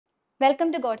Welcome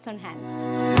to God's own hands.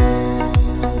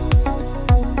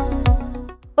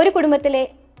 ഒരു കുടുംബത്തിലെ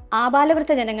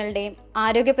ആബാലവൃദ്ധ ജനങ്ങളുടെയും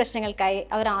ആരോഗ്യ പ്രശ്നങ്ങൾക്കായി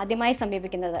അവർ ആദ്യമായി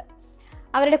സമീപിക്കുന്നത്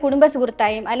അവരുടെ കുടുംബ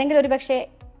സുഹൃത്തായും അല്ലെങ്കിൽ ഒരുപക്ഷെ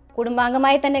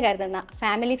കുടുംബാംഗമായി തന്നെ കരുതുന്ന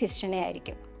ഫാമിലി ഫിസിഷ്യനെ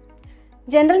ആയിരിക്കും.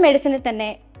 ജനറൽ മെഡിസിനിൽ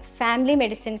തന്നെ ഫാമിലി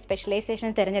മെഡിസിൻ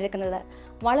സ്പെഷ്യലൈസേഷൻ തിരഞ്ഞെടുക്കുന്നത്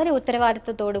വളരെ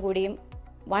ഉത്തരവാദിത്വത്തോടു കൂടിയും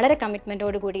വളരെ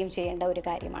കമ്മിറ്റ്മെൻറ്റോടു കൂടിയും ചെയ്യേണ്ട ഒരു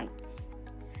കാര്യമാണ്.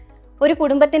 ഒരു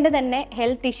കുടുംബത്തിൻ്റെ തന്നെ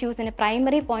ഹെൽത്ത് ഇഷ്യൂസിന്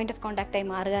പ്രൈമറി പോയിന്റ് ഓഫ് കോണ്ടാക്റ്റായി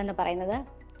മാറുക എന്ന് പറയുന്നത്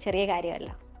ചെറിയ കാര്യമല്ല.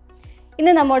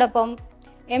 ഇന്ന് നമ്മോടൊപ്പം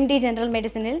MD general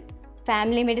മെഡിസിനിൽ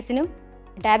family മെഡിസിനും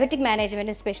diabetic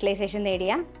മാനേജ്മെൻറ്റും specialisation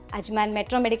നേടിയ Ajman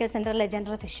metro medical സെൻ്ററിലെ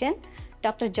general physician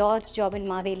doctor George Jobin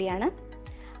മാവേലിയാണ്.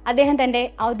 അദ്ദേഹം തൻ്റെ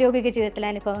ഔദ്യോഗിക ജീവിതത്തിലെ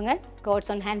അനുഭവങ്ങൾ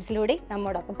ഗോഡ്സ് ഓൺ ഹാൻഡ്സിലൂടെ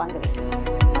നമ്മോടൊപ്പം പങ്കുവയ്ക്കും.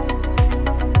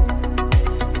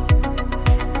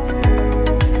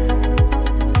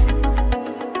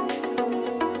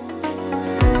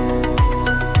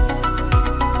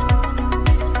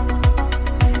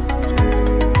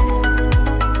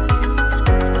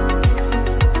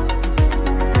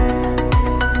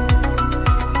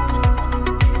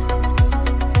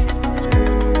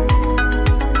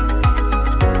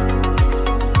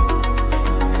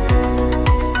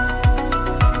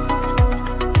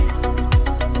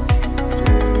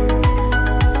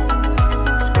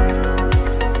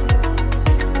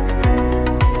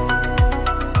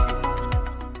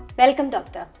 Welcome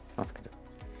doctor.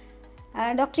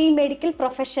 ഡോക്ടർ, ഈ മെഡിക്കൽ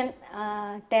പ്രൊഫഷൻ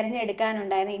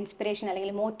തിരഞ്ഞെടുക്കാനുണ്ടായിരുന്ന ഇൻസ്പിറേഷൻ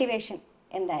അല്ലെങ്കിൽ മോട്ടിവേഷൻ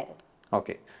എന്തായിരുന്നു?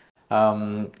 ഓക്കെ,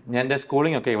 ഞാൻ എൻ്റെ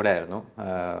സ്കൂളിംഗ് ഒക്കെ ഇവിടെ ആയിരുന്നു,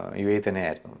 UAE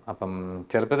തന്നെയായിരുന്നു. അപ്പം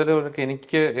ചെറുപ്പത്തിലൊക്കെ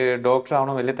എനിക്ക് ഡോക്ടർ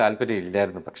ആവണം വലിയ താല്പര്യം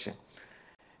ഇല്ലായിരുന്നു. പക്ഷേ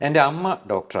എൻ്റെ അമ്മ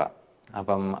ഡോക്ടറാണ്,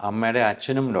 അപ്പം അമ്മയുടെ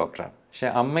അച്ഛനും ഡോക്ടറാണ്. പക്ഷെ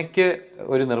അമ്മയ്ക്ക്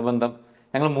ഒരു നിർബന്ധം,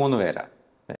 ഞങ്ങൾ 3 പേരാണ്,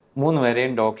 3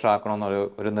 പേരെയും ഡോക്ടർ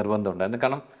ആക്കണമെന്നൊരു നിർബന്ധം ഉണ്ടായിരുന്നു.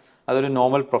 കാരണം അതൊരു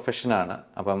നോർമൽ പ്രൊഫഷനാണ്.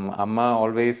 അപ്പം അമ്മ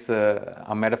ഓൾവേസ്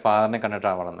അമ്മയുടെ ഫാദറിനെ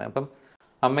കണ്ടിട്ടാണ് വളർന്നത്. അപ്പം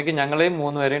അമ്മയ്ക്ക് ഞങ്ങളെയും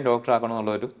 3 പേരെയും ഡോക്ടർ ആക്കണം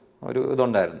എന്നുള്ളൊരു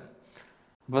ഇതുണ്ടായിരുന്നു.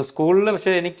 അപ്പോൾ സ്കൂളിൽ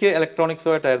പക്ഷേ എനിക്ക്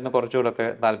ഇലക്ട്രോണിക്സുമായിട്ടായിരുന്നു കുറച്ചുകൂടെയൊക്കെ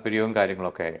താല്പര്യവും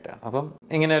കാര്യങ്ങളൊക്കെ ആയിട്ട്. അപ്പം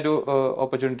ഇങ്ങനെ ഒരു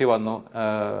ഓപ്പർച്യൂണിറ്റി വന്നു,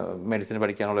 മെഡിസിൻ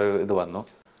പഠിക്കാനുള്ള ഇത് വന്നു.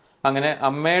 അങ്ങനെ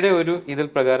അമ്മയുടെ ഒരു ഇതിൽ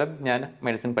പ്രകാരം ഞാൻ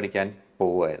മെഡിസിൻ പഠിക്കാൻ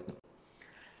പോവുമായിരുന്നു.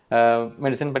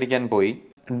 മെഡിസിൻ പഠിക്കാൻ പോയി.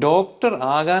 ഡോക്ടർ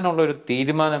ആകാനുള്ള ഒരു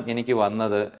തീരുമാനം എനിക്ക്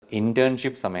വന്നത്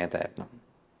ഇന്റേൺഷിപ്പ് സമയത്തായിരുന്നു.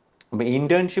 അപ്പം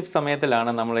ഇന്റേൺഷിപ്പ്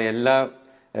സമയത്തിലാണ് നമ്മൾ എല്ലാ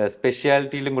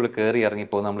സ്പെഷ്യാലിറ്റിയിലും കൂടി കയറി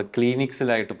ഇറങ്ങിപ്പോകുന്നത്. നമ്മൾ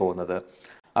ക്ലിനിക്സിലായിട്ട് പോകുന്നത്.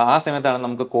 ആ സമയത്താണ്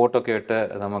നമുക്ക് കോട്ടൊക്കെ ഇട്ട്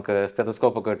നമുക്ക്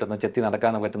സ്റ്റെതസ്കോപ്പൊക്കെ ഇട്ട് ചെത്തി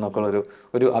നടക്കാൻ പറ്റുന്നൊക്കെ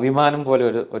ഒരു അഭിമാനം പോലെ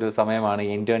ഒരു സമയമാണ്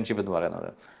ഈ ഇന്റേൺഷിപ്പ് എന്ന് പറയുന്നത്.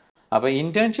 അപ്പോൾ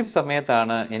ഇന്റേൺഷിപ്പ്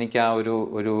സമയത്താണ് എനിക്ക് ആ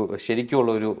ഒരു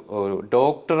ശരിക്കുള്ള ഒരു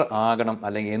ഡോക്ടർ ആകണം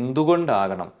അല്ലെങ്കിൽ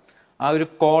എന്തുകൊണ്ടാകണം ആ ഒരു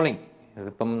കോളിംഗ്.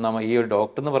 ഇതിപ്പം ഈ ഒരു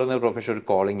ഡോക്ടർ എന്ന് പറയുന്ന ഒരു പ്രൊഫഷൻ ഒരു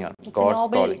കോളിംഗ് ആണ്, God's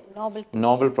calling,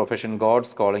 Nobel profession,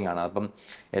 God's calling ആണ്. അപ്പം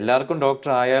എല്ലാവർക്കും ഡോക്ടർ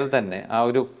ആയാൽ തന്നെ ആ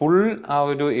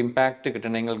ഒരു ഇമ്പാക്റ്റ്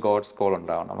കിട്ടണമെങ്കിൽ ഗോഡ്സ് കോൾ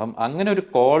ഉണ്ടാവണം. അപ്പം അങ്ങനെ ഒരു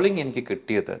കോളിംഗ് എനിക്ക്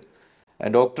കിട്ടിയത്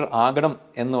ഡോക്ടർ ആകണം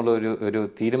എന്നുള്ള ഒരു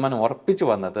തീരുമാനം ഉറപ്പിച്ചു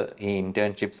വന്നത് ഈ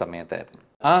ഇന്റേൺഷിപ്പ് സമയത്തായിരുന്നു.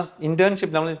 ആ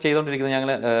ഇന്റേൺഷിപ്പ് നമ്മൾ ചെയ്തുകൊണ്ടിരിക്കുന്നത്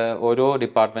ഞങ്ങൾ ഓരോ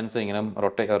ഡിപ്പാർട്ട്മെന്റ്സും ഇങ്ങനെ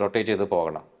റൊട്ടേറ്റ് ചെയ്ത്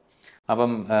പോകണം.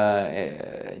 അപ്പം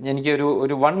എനിക്ക്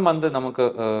ഒരു 1 മന്ത് നമുക്ക്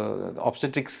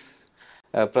ഒബ്സ്റ്ററ്റിക്സ്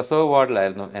പ്രസവ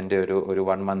വാർഡിലായിരുന്നു എൻ്റെ ഒരു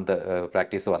 1 മന്ത്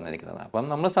പ്രാക്ടീസ് വന്നിരിക്കുന്നത്. അപ്പം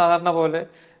നമ്മൾ സാധാരണ പോലെ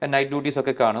നൈറ്റ് ഡ്യൂട്ടീസ്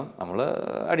ഒക്കെ കാണും. നമ്മൾ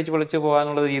അടിച്ചു പൊളിച്ച്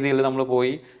പോകാനുള്ള രീതിയിൽ നമ്മൾ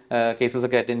പോയി കേസസ്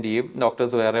ഒക്കെ അറ്റൻഡ് ചെയ്യും.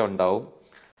 ഡോക്ടേഴ്സ് വേറെ ഉണ്ടാവും.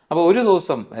 അപ്പോൾ ഒരു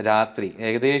ദിവസം രാത്രി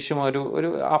ഏകദേശം ഒരു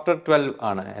ആഫ്റ്റർ 12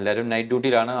 ആണ്, എല്ലാവരും നൈറ്റ്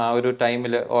ഡ്യൂട്ടിയിലാണ്. ആ ഒരു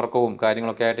ടൈമിൽ ഉറക്കവും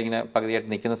കാര്യങ്ങളൊക്കെ ആയിട്ട് ഇങ്ങനെ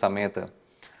പകുതിയായിട്ട് നിൽക്കുന്ന സമയത്ത്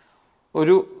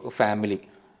ഒരു ഫാമിലി,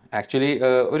 ആക്ച്വലി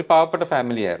ഒരു പാവപ്പെട്ട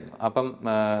ഫാമിലി ആയിരുന്നു. അപ്പം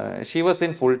she was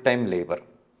in full time labour.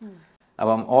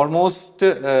 അപ്പം ഓൾമോസ്റ്റ്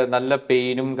നല്ല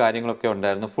പെയിനും കാര്യങ്ങളൊക്കെ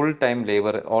ഉണ്ടായിരുന്നു. Full time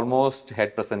labour, almost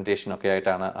head presentation ഒക്കെ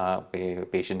ആയിട്ടാണ് ആ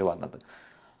പേഷ്യൻ്റ് വന്നത്.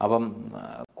 അപ്പം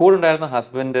കൂടെ ഉണ്ടായിരുന്ന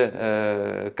ഹസ്ബൻഡ്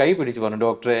കൈ പിടിച്ച് പറഞ്ഞു,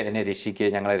 ഡോക്ടറെ എന്നെ രക്ഷിക്കുക,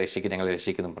 ഞങ്ങളെ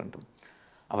രക്ഷിക്കുന്നു പറഞ്ഞിട്ടും.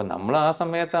 അപ്പം നമ്മൾ ആ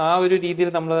സമയത്ത് ആ ഒരു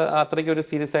രീതിയിൽ നമ്മൾ അത്രയ്ക്ക് ഒരു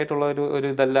സീരിയസ് ആയിട്ടുള്ള ഒരു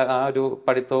ഇതല്ല, ആ ഒരു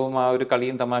പഠിത്തവും ആ ഒരു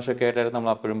കളിയും തമാശയൊക്കെ ആയിട്ടായിരുന്നു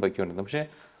നമ്മൾ അപ്പോഴും പൊയ്ക്കൊണ്ടിരുന്നത്. പക്ഷേ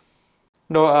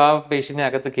ആ പേഷ്യൻറ്റിനെ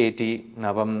അകത്ത് കയറ്റി.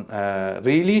 അപ്പം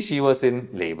really she was in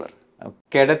labour.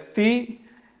 കിടത്തി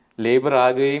ലേബർ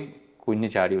ആകുകയും കുഞ്ഞ്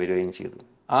ചാടി വരികയും ചെയ്തു.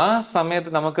 ആ സമയത്ത്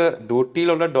നമുക്ക്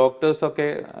ഡ്യൂട്ടിയിലുള്ള ഡോക്ടേഴ്സൊക്കെ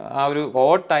ആ ഒരു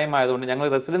ഓഡ് ടൈം ആയതുകൊണ്ട് ഞങ്ങൾ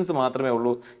റെസിഡൻസ് മാത്രമേ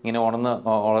ഉള്ളൂ ഇങ്ങനെ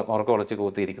ഉറക്കം ഉളച്ച്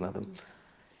കൂത്തിയിരിക്കുന്നത്.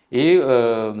 ഈ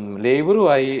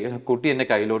ലേബറുമായി കുട്ടി എൻ്റെ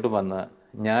കയ്യിലോട്ട് വന്ന്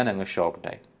ഞാൻ അങ്ങ്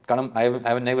ഷോക്ക്ഡായി. കാരണം I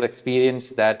have never experience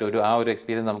that. ആ ഒരു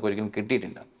എക്സ്പീരിയൻസ് നമുക്ക് ഒരിക്കലും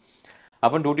കിട്ടിയിട്ടില്ല.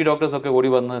 അപ്പം ഡ്യൂട്ടി ഡോക്ടേഴ്സൊക്കെ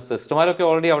ഓടി വന്ന്, സിസ്റ്റർമാരൊക്കെ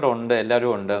ഓൾറെഡി അവിടെ ഉണ്ട്,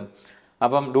 എല്ലാവരും ഉണ്ട്.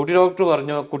 അപ്പം ഡ്യൂട്ടി ഡോക്ടർ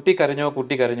പറഞ്ഞു, കുട്ടി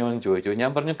കരഞ്ഞോ എന്ന് ചോദിച്ചു. ഞാൻ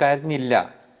പറഞ്ഞു കരഞ്ഞില്ല,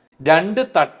 2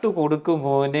 തട്ട് കൊടുക്കും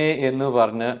മോനെ എന്ന്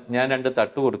പറഞ്ഞ് ഞാൻ 2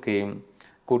 തട്ട് കൊടുക്കുകയും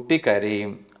കുട്ടി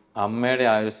കരയും. അമ്മയുടെ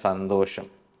ആ ഒരു സന്തോഷം,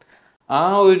 ആ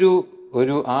ഒരു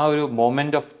ഒരു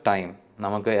മൊമെന്റ് ഓഫ് ടൈം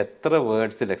നമുക്ക് എത്ര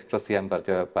വേർഡ്സിൽ എക്സ്പ്രസ് ചെയ്യാൻ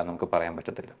നമുക്ക് പറയാൻ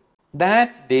പറ്റത്തില്ല.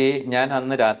 ദാറ്റ് ഡേ ഞാൻ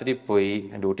അന്ന് രാത്രി പോയി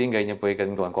ഡ്യൂട്ടിയും കഴിഞ്ഞ് പോയി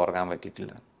കഴിഞ്ഞ് ഉറങ്ങാൻ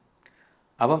പറ്റിയിട്ടില്ല.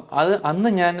 അപ്പം അന്ന്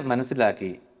ഞാൻ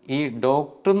മനസ്സിലാക്കി, ഈ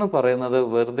ഡോക്ടർ എന്ന് പറയുന്നത്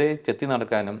വെറുതെ ചെത്തി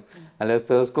നടക്കാനും അല്ലെങ്കിൽ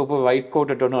സ്റ്റെതസ്കോപ്പ് വൈറ്റ്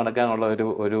കോട്ട് ഇട്ടുകൊണ്ട് നടക്കാനുള്ള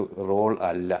ഒരു റോൾ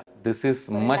അല്ല. This is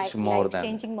much more than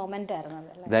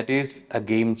that is A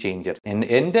game changer.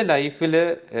 എൻ്റെ ലൈഫിൽ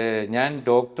ഞാൻ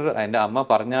ഡോക്ടർ, എൻ്റെ അമ്മ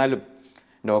പറഞ്ഞാലും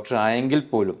ഡോക്ടർ ആയെങ്കിൽ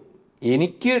പോലും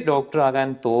എനിക്ക് ഡോക്ടർ ആകാൻ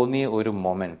തോന്നിയ ഒരു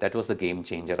moment, that was A game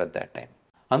changer at that time.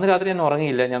 അന്ന് രാത്രി ഞാൻ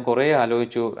ഉറങ്ങിയില്ല, ഞാൻ കുറേ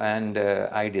ആലോചിച്ചു. And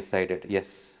I decided,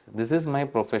 yes, this is my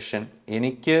profession.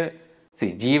 എനിക്ക്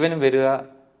ജീവൻ വരിക,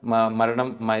 മരണം,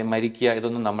 മരിക്കുക,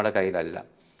 ഇതൊന്നും നമ്മുടെ കയ്യിലല്ല.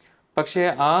 പക്ഷേ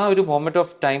ആ ഒരു മൊമെന്റ്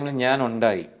ഓഫ് ടൈമിൽ ഞാൻ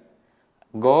ഉണ്ടായി.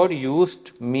 God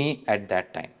used me at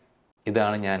that time.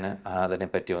 ഇതാണ് ഞാൻ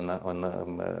അതിനെപ്പറ്റി ഒന്ന്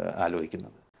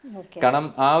ആലോചിക്കുന്നത്. കാരണം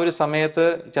ആ ഒരു സമയത്ത്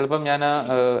ചിലപ്പം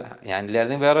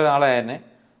ഞാനില്ലായിരുന്നെങ്കിൽ വേറൊരാളായനെ,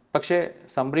 പക്ഷേ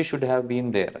somebody should have been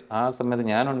there. ആ സമയത്ത്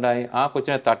ഞാനുണ്ടായി, ആ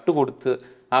കൊച്ചിനെ തട്ടുകൊടുത്ത്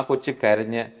ആ കൊച്ച്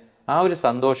കരഞ്ഞ് ആ ഒരു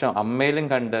സന്തോഷം അമ്മയിലും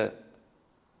കണ്ട്,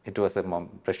 it was A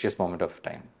precious moment of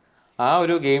time. ആ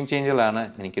ഒരു ഗെയിം ചേഞ്ചറിലാണ്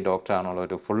എനിക്ക് ഡോക്ടർ ആണുള്ള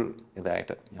ഒരു ഫുൾ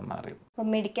ഇതായിട്ട് ഞാൻ മാറിയത്.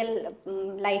 മെഡിക്കൽ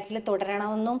ലൈഫിൽ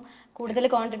തുടരണമെന്നും കൂടുതൽ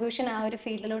കോൺട്രിബ്യൂഷൻ ആ ഒരു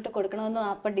ഫീൽഡിലോട്ട് കൊടുക്കണമെന്നും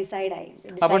അപ്പം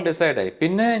ഡിസൈഡായി.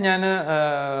 പിന്നെ ഞാൻ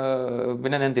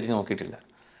തിരിഞ്ഞു നോക്കിയിട്ടില്ല.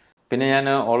 പിന്നെ ഞാൻ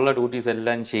ഉള്ള ഡ്യൂട്ടീസ്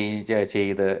എല്ലാം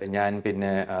ചെയ്ത് ഞാൻ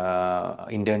പിന്നെ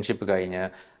ഇന്റേൺഷിപ്പ് കഴിഞ്ഞ്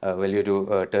വലിയൊരു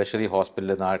ടെർഷറി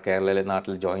ഹോസ്പിറ്റലിൽ കേരളയിലെ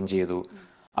നാട്ടിൽ ജോയിൻ ചെയ്തു.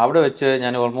 അവിടെ വെച്ച്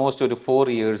ഞാൻ ഓൾമോസ്റ്റ് ഒരു 4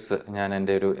 years ഞാൻ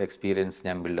എൻ്റെ ഒരു എക്സ്പീരിയൻസ്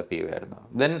ഞാൻ ബിൽഡപ്പ് ചെയ്യുമായിരുന്നു.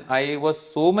 Then I was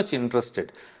so much interested.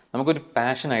 നമുക്കൊരു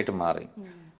പാഷനായിട്ട് മാറി.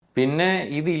 പിന്നെ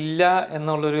ഇതില്ല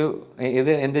എന്നുള്ളൊരു,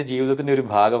 ഇത് എൻ്റെ ജീവിതത്തിൻ്റെ ഒരു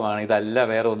ഭാഗമാണ്, ഇതല്ല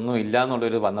വേറെ ഒന്നും ഇല്ല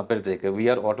എന്നുള്ളൊരു വന്നപ്പോഴത്തേക്ക് V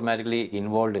R automatically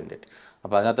involve in it.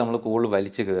 അപ്പോൾ അതിനകത്ത് നമ്മൾ കൂടുതൽ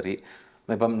വലിച്ചു കയറി.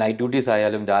 ഇപ്പം നൈറ്റ് ഡ്യൂട്ടീസ്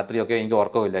ആയാലും രാത്രിയൊക്കെ എനിക്ക്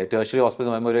ഉറക്കമില്ല. ടെർഷറി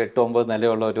ഹോസ്പിറ്റൽ പറയുമ്പോൾ ഒരു 8-9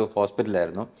 നിലയുള്ള ഒരു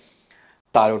ഹോസ്പിറ്റലായിരുന്നു.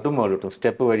 താഴോട്ടും മുകളിലോട്ടും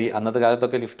സ്റ്റെപ്പ് വഴി. അന്നത്തെ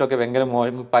കാലത്തൊക്കെ ലിഫ്റ്റൊക്കെ ഭയങ്കര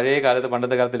പഴയ കാലത്ത്,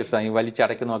 പണ്ടത്തെ കാലത്ത് ലിഫ്റ്റാണ്, ഈ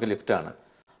വലിച്ചടയ്ക്കുന്നതൊക്കെ ലിഫ്റ്റാണ്.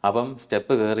 അപ്പം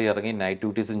സ്റ്റെപ്പ് കയറി ഇറങ്ങി നൈറ്റ്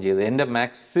ഡ്യൂട്ടീസും ചെയ്ത് എൻ്റെ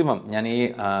മാക്സിമം ഞാൻ ഈ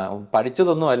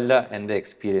പഠിച്ചതൊന്നും അല്ല എൻ്റെ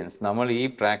എക്സ്പീരിയൻസ്, നമ്മൾ ഈ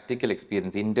പ്രാക്ടിക്കൽ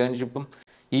എക്സ്പീരിയൻസ്, ഇന്റേൺഷിപ്പും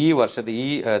ഈ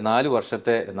 4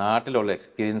 വർഷത്തെ നാട്ടിലുള്ള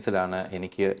എക്സ്പീരിയൻസിലാണ്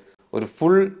എനിക്ക് ഒരു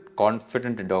ഫുൾ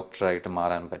കോൺഫിഡൻറ്റ് ഡോക്ടറായിട്ട്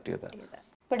മാറാൻ പറ്റിയത്.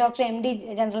 ഇപ്പോൾ ഡോക്ടർ MD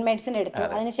ജനറൽ മെഡിസിൻ എടുത്തു,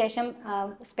 അതിനുശേഷം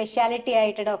സ്പെഷ്യാലിറ്റി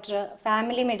ആയിട്ട് ഡോക്ടർ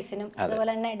ഫാമിലി മെഡിസിനും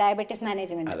അതുപോലെ തന്നെ ഡയബറ്റീസ്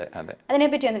മാനേജ്മെന്റ്,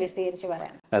 അതിനെപ്പറ്റി ഒന്ന് വിശദീകരിച്ച്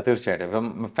പറയാം. തീർച്ചയായിട്ടും. ഇപ്പം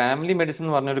ഫാമിലി മെഡിസിൻ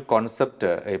എന്ന് പറഞ്ഞൊരു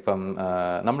കോൺസെപ്റ്റ് ഇപ്പം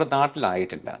നമ്മുടെ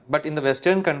നാട്ടിലായിട്ടില്ല. ബട്ട് ഇൻ ദ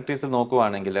വെസ്റ്റേൺ കൺട്രീസിൽ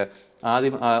നോക്കുവാണെങ്കിൽ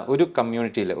ആദ്യം ഒരു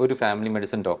കമ്മ്യൂണിറ്റിയിൽ ഒരു ഫാമിലി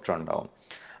മെഡിസിൻ ഡോക്ടർ ഉണ്ടാവും.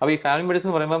 അപ്പോൾ ഈ ഫാമിലി മെഡിസിൻ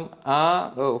എന്ന് പറയുമ്പം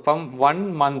ഫ്രം 1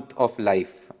 month ഓഫ്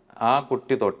ലൈഫ്, ആ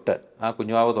കുട്ടി തൊട്ട്, ആ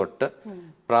കുഞ്ഞുവാവ് തൊട്ട്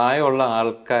പ്രായമുള്ള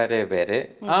ആൾക്കാരെ വരെ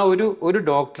ആ ഒരു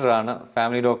ഡോക്ടറാണ്,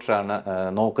 ഫാമിലി ഡോക്ടറാണ്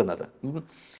നോക്കുന്നത്.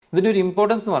 ഇതിൻ്റെ ഒരു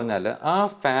ഇമ്പോർട്ടൻസ് എന്ന് പറഞ്ഞാൽ ആ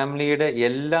ഫാമിലിയുടെ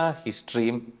എല്ലാ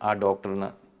ഹിസ്റ്ററിയും ആ ഡോക്ടറിന്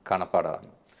കാണപ്പാടാണ്.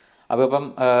 അപ്പോൾ ഇപ്പം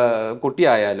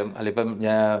കുട്ടിയായാലും അല്ലിപ്പം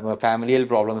ഫാമിലിയൽ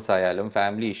പ്രോബ്ലംസ് ആയാലും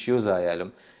ഫാമിലി ഇഷ്യൂസ്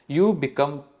ആയാലും you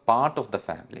become part of the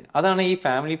family. അതാണ് ഈ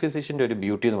ഫാമിലി ഫിസിഷ്യൻ്റെ ഒരു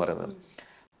ബ്യൂട്ടി എന്ന് പറയുന്നത്.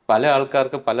 പല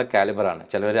ആൾക്കാർക്ക് പല കാലിബറാണ്.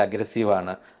 ചിലവർ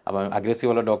അഗ്രസീവാണ്. അപ്പം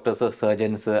അഗ്രസീവുള്ള ഡോക്ടേഴ്സ്,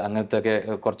 സർജൻസ്, അങ്ങനത്തെ ഒക്കെ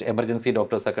കുറച്ച് എമർജൻസി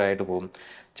ഡോക്ടേഴ്സൊക്കെ ആയിട്ട് പോകും.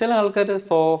 ചില ആൾക്കാർ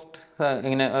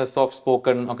ഇങ്ങനെ സോഫ്റ്റ്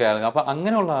സ്പോക്കൺ ഒക്കെ ആളുകൾ. അപ്പം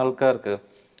അങ്ങനെയുള്ള ആൾക്കാർക്ക്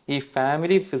ഈ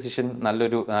ഫാമിലി ഫിസിഷ്യൻ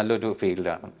നല്ലൊരു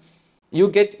ഫീൽഡാണ്. You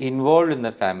get involve in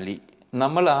the family.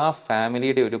 നമ്മൾ ആ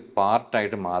ഫാമിലിയുടെ ഒരു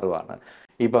പാർട്ടായിട്ട് മാറുവാണ്.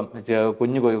 ഇപ്പം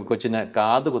കൊച്ചിന്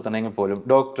കാത് കുത്തണമെങ്കിൽ പോലും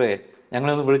ഡോക്ടറെ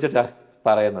ഞങ്ങളൊന്ന് വിളിച്ചിട്ടാണ്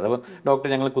പറയുന്നത്. അപ്പം ഡോക്ടർ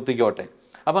ഞങ്ങൾ കുത്തിക്കോട്ടെ.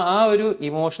 അപ്പം ആ ഒരു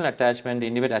ഇമോഷണൽ അറ്റാച്ച്മെൻറ്റ്,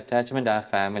 ഇൻഡിവിജ്വൽ അറ്റാച്ച്മെൻറ്റ് ആ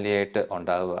ഫാമിലിയായിട്ട്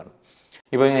ഉണ്ടാവുകയാണ്.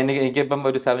 ഇപ്പം എനിക്കിപ്പം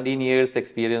ഒരു 17 years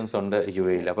എക്സ്പീരിയൻസ് ഉണ്ട്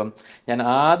UAE. അപ്പം ഞാൻ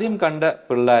ആദ്യം കണ്ട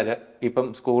പിള്ളേർ ഇപ്പം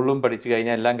സ്കൂളിലും പഠിച്ചു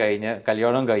കഴിഞ്ഞ് എല്ലാം കഴിഞ്ഞ്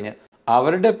കല്യാണവും കഴിഞ്ഞ്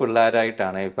അവരുടെ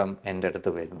പിള്ളേരായിട്ടാണ് ഇപ്പം എൻ്റെ അടുത്ത്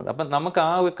വരുന്നത്. അപ്പം നമുക്ക്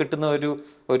ആ കിട്ടുന്ന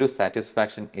ഒരു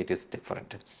സാറ്റിസ്ഫാക്ഷൻ, ഇറ്റ് ഈസ്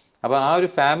ഡിഫറെൻറ്റ്. അപ്പോൾ ആ ഒരു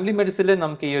ഫാമിലി മെഡിസിനിൽ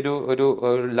നമുക്ക് ഈ ഒരു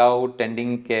ലവ്,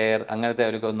 ടെൻഡിങ് കെയർ, അങ്ങനത്തെ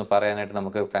ഒരു ഒന്ന് പറയാനായിട്ട്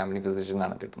നമുക്ക് ഫാമിലി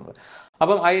ഫിസിഷ്യനാണ് കിട്ടുന്നത്.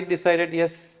 അപ്പം ഐ ഡിസൈഡഡ്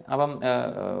യെസ്. അപ്പം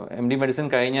MD മെഡിസിൻ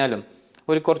കഴിഞ്ഞാലും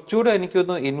കുറച്ചുകൂടെ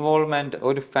എനിക്കൊന്ന് ഇൻവോൾവ്മെൻറ്റ്,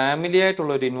 ഒരു ഫാമിലി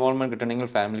ആയിട്ടുള്ള ഒരു ഇൻവോൾവ്മെൻറ്റ് കിട്ടണമെങ്കിൽ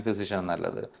ഫാമിലി ഫിസിഷ്യനാണ്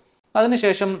നല്ലത്.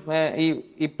 അതിനുശേഷം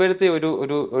ഇപ്പോഴത്തെ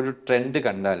ഒരു ട്രെൻഡ്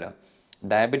കണ്ടാൽ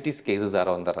diabetes cases R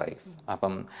on the rice.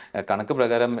 അപ്പം കണക്ക്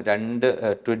പ്രകാരം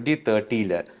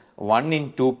 2030 1 in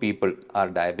 2 people ആർ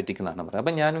ഡയബറ്റിക് എന്നാണ് പറയുന്നത്.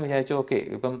 അപ്പം ഞാൻ വിചാരിച്ചു ഓക്കെ,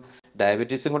 ഇപ്പം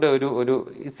ഡയബറ്റീസും കൂടെ ഒരു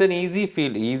ഇറ്റ്സ് എൻ ഈസി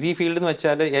ഫീൽഡ് എന്ന്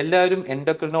വെച്ചാൽ എല്ലാവരും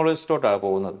എൻഡോക്രിനോളജിസ്റ്റോട്ടാണ്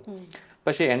പോകുന്നത്.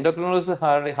 പക്ഷേ എൻഡോക്രിനോളജിസ്റ്റ്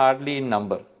ഹാർഡ്ലി ഇൻ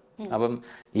നമ്പർ. അപ്പം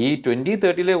ഈ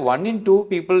 2030 1 in 2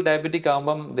 people ഡയബറ്റിക്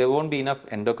ആകുമ്പം there won't be enough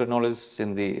endocrinologists in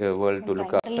the world to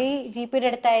look after.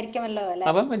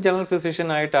 അപ്പം ജനറൽ ഫിസിഷ്യൻ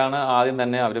ആയിട്ടാണ് ആദ്യം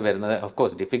തന്നെ അവർ വരുന്നത്. Of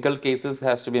course difficult cases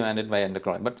has to B managed by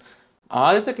endocrinologist. But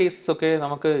ആദ്യത്തെ cases ഒക്കെ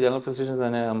നമുക്ക് ജനറൽ ഫിസിഷ്യൻസ്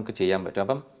തന്നെ നമുക്ക് ചെയ്യാൻ പറ്റും.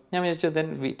 അപ്പം ഞാൻ വിചാരിച്ചു then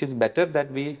it is better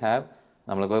that we have,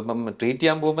 നമ്മളിപ്പോൾ ഇപ്പം ട്രീറ്റ്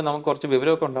ചെയ്യാൻ പോകുമ്പോൾ നമുക്ക് കുറച്ച്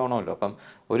വിവരമൊക്കെ ഉണ്ടാവണമല്ലോ. അപ്പം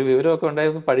ഒരു വിവരമൊക്കെ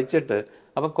ഉണ്ടായിരുന്നു പഠിച്ചിട്ട്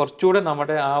അപ്പം കുറച്ചുകൂടെ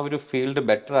നമ്മുടെ ആ ഒരു ഫീൽഡ്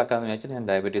ബെറ്റർ ആക്കാമെന്ന് വിചാരിച്ചാൽ ഞാൻ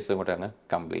ഡയബറ്റീസും കൂടെ അങ്ങ്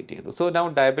കംപ്ലീറ്റ് ചെയ്തു. So now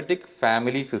diabetic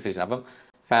family physician. അപ്പം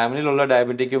ഫാമിലിയിലുള്ള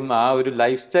ഡയബറ്റിക്കും ആ ഒരു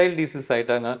ലൈഫ് സ്റ്റൈൽ ഡിസീസ്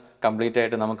ആയിട്ട് അങ്ങ് കംപ്ലീറ്റ്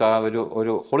ആയിട്ട് നമുക്ക് ആ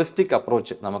ഒരു ഹോളിസ്റ്റിക്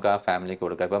അപ്രോച്ച് നമുക്ക് ആ ഫാമിലിക്ക്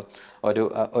കൊടുക്കാം.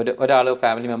 ഇപ്പം ഒരാൾ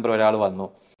ഫാമിലി മെമ്പർ ഒരാൾ വന്നു,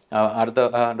 അടുത്ത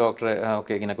ഡോക്ടറെ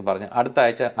ഓക്കെ ഇങ്ങനെയൊക്കെ പറഞ്ഞ് അടുത്ത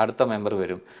ആഴ്ച അടുത്ത മെമ്പർ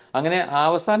വരും. അങ്ങനെ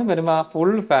അവസാനം വരുമ്പോൾ ആ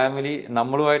ഫുൾ ഫാമിലി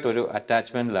നമ്മളുമായിട്ടൊരു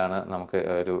അറ്റാച്ച്മെന്റിലാണ്. നമുക്ക്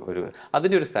ഒരു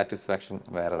അതിൻ്റെ ഒരു സാറ്റിസ്ഫാക്ഷൻ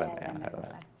വേറെ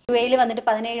തന്നെയാണ്. യുഎയിൽ വന്നിട്ട്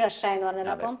 17 വർഷമായെന്ന് പറഞ്ഞത്.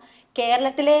 അപ്പം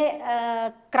കേരളത്തിലെ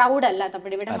ക്രൗഡ് അല്ല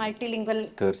നമ്മുടെ ഇവിടെ മൾട്ടിലിംഗ്വൽ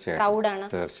ക്രൗഡാണ്.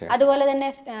 അതുപോലെ തന്നെ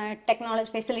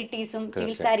ടെക്നോളജി ഫെസിലിറ്റീസും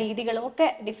ചികിത്സാ രീതികളും ഒക്കെ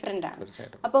ഡിഫറെന്റ് ആണ്.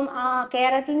 അപ്പം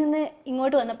കേരളത്തിൽ നിന്ന്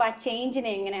ഇങ്ങോട്ട് വന്നപ്പോൾ ആ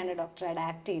ചേഞ്ചിനെ എങ്ങനെയാണ് ഡോക്ടർ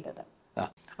അഡാപ്റ്റ് ചെയ്തത്?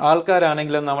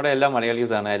 ആൾക്കാരാണെങ്കിലും നമ്മുടെ എല്ലാ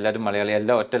മലയാളീസാണ്, എല്ലാവരും മലയാളി,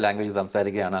 എല്ലാം ഒറ്റ ലാംഗ്വേജ്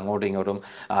സംസാരിക്കുകയാണ്, അങ്ങോട്ടും ഇങ്ങോട്ടും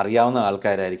അറിയാവുന്ന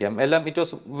ആൾക്കാരായിരിക്കാം എല്ലാം. It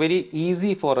was very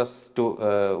easy for us to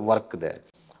work there.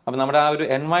 അപ്പം നമ്മുടെ ആ ഒരു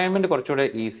എൻവയൺമെൻറ്റ് കുറച്ചുകൂടെ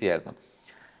ഈസി ആയിരുന്നു.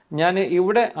 ഞാൻ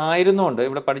ഇവിടെ ആയിരുന്നുകൊണ്ട്,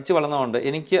 ഇവിടെ പഠിച്ച് വളർന്നതുകൊണ്ട്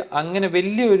എനിക്ക് അങ്ങനെ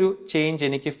വലിയൊരു ചേഞ്ച്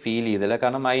എനിക്ക് ഫീൽ ചെയ്തില്ല.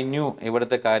 കാരണം ഐ ന്യൂ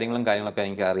ഇവിടുത്തെ കാര്യങ്ങളൊക്കെ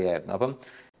എനിക്ക് അറിയാമായിരുന്നു. അപ്പം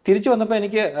തിരിച്ചു വന്നപ്പോൾ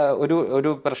എനിക്ക്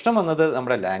ഒരു പ്രശ്നം വന്നത്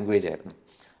നമ്മുടെ ലാംഗ്വേജ് ആയിരുന്നു.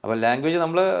 അപ്പോൾ ലാംഗ്വേജ്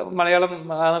നമ്മൾ മലയാളം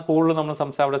ആണ് കൂടുതലും നമ്മൾ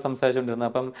അവിടെ സംസാരിച്ചുകൊണ്ടിരുന്നത്.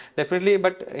 അപ്പം ഡെഫിനറ്റ്ലി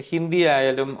ബട്ട് ഹിന്ദി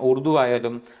ആയാലും ഉറുദു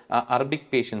ആയാലും അറബിക്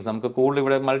പേഷ്യൻസ് നമുക്ക് കൂടുതൽ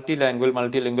ഇവിടെ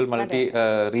മൾട്ടി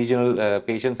റീജിയണൽ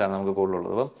പേഷ്യൻസ് ആണ് നമുക്ക്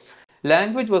കൂടുതലുള്ളത്. അപ്പം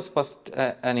language was first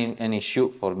an issue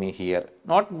for me here.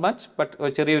 Not much, but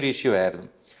ചെറിയൊരു ഇഷ്യൂ ആയിരുന്നു.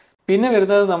 പിന്നെ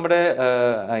വരുന്നത് നമ്മുടെ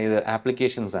ഇത്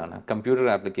ആപ്ലിക്കേഷൻസ് ആണ്, കമ്പ്യൂട്ടർ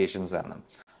ആപ്ലിക്കേഷൻസ് ആണ്.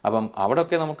 അപ്പം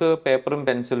അവിടെയൊക്കെ നമുക്ക് പേപ്പറും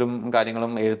പെൻസിലും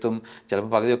കാര്യങ്ങളും എഴുത്തും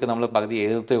ചിലപ്പോൾ പകുതിയൊക്കെ നമ്മൾ പകുതി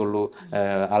എഴുതത്തേ ഉള്ളൂ,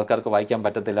 ആൾക്കാർക്ക് വായിക്കാൻ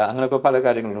പറ്റത്തില്ല, അങ്ങനെയൊക്കെ പല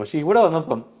കാര്യങ്ങളുണ്ട്. പക്ഷേ ഇവിടെ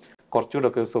വന്നപ്പം കുറച്ചുകൂടെ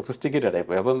ഒക്കെ സൊഫിസ്റ്റിക്കേറ്റഡ്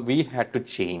ആയിപ്പോയി. അപ്പം വി ഹാഡ് ടു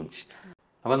ചേഞ്ച്.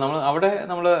 അപ്പം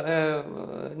നമ്മൾ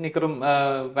നിക്കറും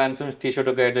പാൻസും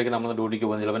ടീഷർട്ടൊക്കെ ആയിട്ടൊക്കെ നമ്മൾ ഡ്യൂട്ടിക്ക്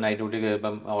പോകുന്നത്. ചിലപ്പോൾ നൈറ്റ് ഡ്യൂട്ടിക്ക്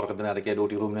ചിലപ്പം ഉറക്കത്തിന് ഇറക്കിയ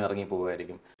ഡ്യൂട്ടി റൂമിൽ ഇറങ്ങി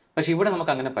പോകുമായിരിക്കും. പക്ഷെ ഇവിടെ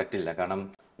നമുക്ക് അങ്ങനെ പറ്റില്ല. കാരണം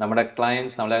നമ്മുടെ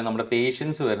ക്ലയൻസ്, നമ്മുടെ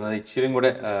പേഷ്യൻസ് വരുന്നത് ഇച്ചിരിയും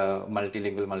കൂടെ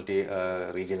മൾട്ടി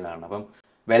റീജിയനിലാണ്. അപ്പം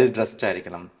വെൽ ഡ്രസ്ഡ്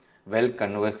ആയിരിക്കണം, വെൽ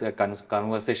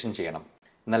കൺവേഴ്സേഷൻ ചെയ്യണം.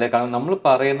 എന്നാലേ, കാരണം നമ്മൾ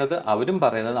പറയുന്നത് അവരും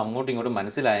പറയുന്നത് അങ്ങോട്ടും ഇങ്ങോട്ടും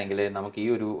മനസ്സിലായെങ്കിലേ നമുക്ക് ഈ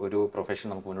ഒരു പ്രൊഫഷൻ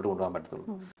നമുക്ക് മുന്നോട്ട് കൊണ്ടുപോകാൻ പറ്റത്തുള്ളൂ.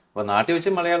 അപ്പോൾ നാട്ടിൽ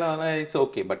വെച്ച് മലയാളമാണ്, ഇറ്റ്സ്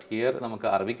ഓക്കെ. ബട്ട് ഹിയർ നമുക്ക്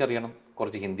അറബിക്ക് അറിയണം,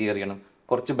 കുറച്ച് ഹിന്ദി അറിയണം,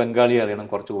 കുറച്ച് ബംഗാളി അറിയണം,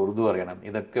 കുറച്ച് ഉറുദു അറിയണം.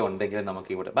 ഇതൊക്കെ ഉണ്ടെങ്കിൽ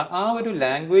നമുക്ക് ഇവിടെ ആ ഒരു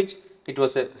language it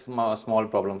was A small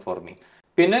problem for me.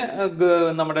 പിന്നെ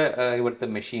നമ്മുടെ ഇവിടുത്തെ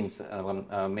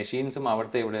മെഷീൻസും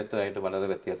അവിടുത്തെ ഇവിടുത്തെ ആയിട്ട് വളരെ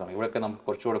വ്യത്യാസമാണ്. ഇവിടെയൊക്കെ നമുക്ക്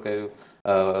കുറച്ചുകൂടെ ഒരു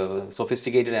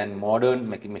sophisticated and modern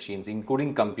machines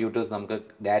including computers, നമുക്ക്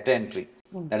data entry,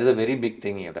 that is A very big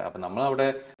thing ഇവിടെ. അപ്പം നമ്മളവിടെ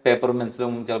പേപ്പറും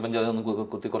പെൻസിലും ചിലപ്പം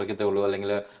കുത്തി കുറയ്ക്കത്തേ ഉള്ളൂ,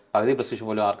 അല്ലെങ്കിൽ പകുതി പ്രിസ്ക്രിപ്ഷൻ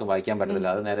പോലും ആർക്കും വായിക്കാൻ പറ്റത്തില്ല.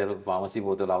 അത് നേരെ ഫാർമസി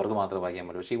പോകത്തുള്ളൂ, അവർക്ക് മാത്രമേ വായിക്കാൻ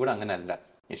പറ്റൂ. പക്ഷേ ഇവിടെ അങ്ങനെയല്ല.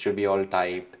 It should be all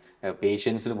typed.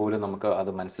 പേഷ്യൻസിന് പോലും നമുക്ക് അത്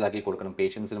മനസ്സിലാക്കി കൊടുക്കണം,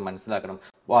 പേഷ്യൻസിന് മനസ്സിലാക്കണം,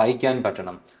 വായിക്കാൻ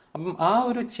പറ്റണം. അപ്പം ആ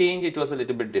ഒരു change it was A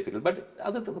little bit difficult. But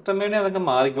അത് ക്രമേണ അതൊക്കെ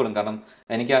മാറിക്കോളും. കാരണം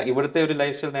എനിക്ക് ഇവിടുത്തെ ഒരു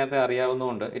ലൈഫ് സ്റ്റൈൽ നേരത്തെ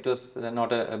അറിയാവുന്നതുകൊണ്ട് it was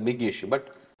not A big issue. But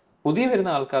പുതിയ വരുന്ന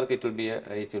ആൾക്കാർക്ക് it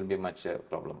will be much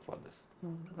problem for this.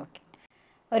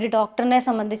 ഒരു ഡോക്ടറിനെ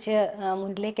സംബന്ധിച്ച്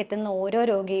മുന്നിലേക്ക് എത്തുന്ന ഓരോ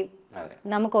രോഗിയും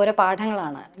നമുക്ക് ഓരോ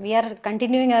പാഠങ്ങളാണ്. വി ആർ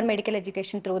കണ്ടിന്യൂയിങ് അവർ മെഡിക്കൽ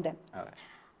എഡ്യൂക്കേഷൻ ത്രൂ ദം.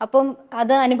 അപ്പം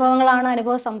അത് അനുഭവങ്ങളാണ്,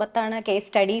 അനുഭവ സമ്പത്താണ്, കേസ്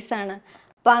സ്റ്റഡീസ് ആണ്.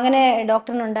 അപ്പം അങ്ങനെ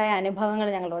ഡോക്ടറിനുണ്ടായ അനുഭവങ്ങൾ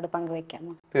ഞങ്ങളോട്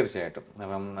പങ്കുവെക്കാമോ? തീർച്ചയായിട്ടും.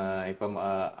 ഇപ്പം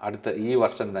അടുത്ത ഈ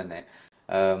വർഷം തന്നെ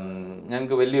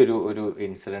ഞങ്ങൾക്ക് വലിയൊരു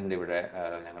ഇൻസിഡൻറ്റ് ഇവിടെ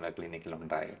ഞങ്ങളുടെ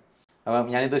ക്ലിനിക്കിലുണ്ടായി.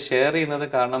 അപ്പം ഞാനിത് ഷെയർ ചെയ്യുന്നത്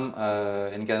കാരണം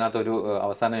എനിക്കതിനകത്തൊരു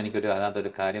അവസാനം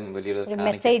അതിനകത്തൊരു കാര്യം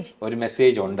ഒരു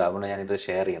മെസ്സേജ് ഉണ്ട്, അതുകൊണ്ട് ഞാനിത്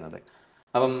ഷെയർ ചെയ്യുന്നത്.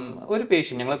 അപ്പം ഒരു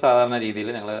പേഷ്യൻ്റ്, ഞങ്ങൾ സാധാരണ രീതിയിൽ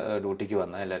ഞങ്ങൾ ഡ്യൂട്ടിക്ക്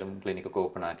വന്ന് എല്ലാവരും ക്ലിനിക്കൊക്കെ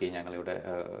ഓപ്പൺ ആക്കി ഞങ്ങളിവിടെ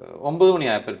 9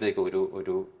 മണിയായപ്പോഴത്തേക്ക്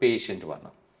ഒരു പേഷ്യൻ്റ്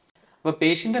വന്നു. അപ്പോൾ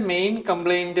പേഷ്യൻ്റെ മെയിൻ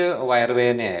കംപ്ലൈൻറ്റ്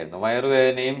വയറുവേദനയായിരുന്നു.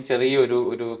 വയറുവേദനയും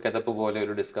ചെറിയൊരു കിതപ്പ് പോലെ,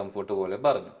 ഒരു ഡിസ്കംഫോർട്ട് പോലെ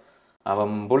പറഞ്ഞു.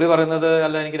 അപ്പം പുള്ളി പറയുന്നത്,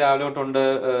 അല്ല എനിക്ക് രാവിലെ തൊട്ടുണ്ട്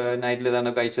നൈറ്റിൽ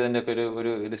ഇതാണ് കഴിച്ചതിൻ്റെ ഒക്കെ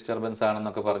ഒരു ഡിസ്റ്റർബൻസ്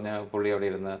ആണെന്നൊക്കെ പറഞ്ഞ് പുള്ളി അവിടെ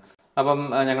ഇരുന്ന്. അപ്പം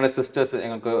ഞങ്ങളുടെ സിസ്റ്റേഴ്സ്,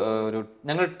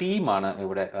 ഞങ്ങളുടെ ടീമാണ്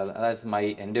ഇവിടെ. അതായത്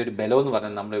എൻ്റെ ഒരു ബലം എന്ന്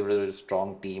പറഞ്ഞാൽ നമ്മളിവിടെ ഒരു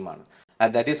സ്ട്രോങ് ടീമാണ്.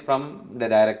 That is from the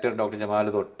director doctor Jamal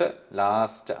തൊട്ട്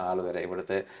ലാസ്റ്റ് ആൾ വരെ,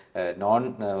 ഇവിടുത്തെ നോൺ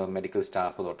മെഡിക്കൽ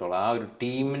സ്റ്റാഫ് തൊട്ടുള്ള ആ ഒരു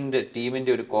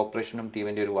ടീമിൻ്റെ ഒരു കോപ്പറേഷനും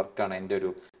ടീമിൻ്റെ ഒരു വർക്കാണ് എൻ്റെ ഒരു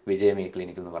വിജയം ഈ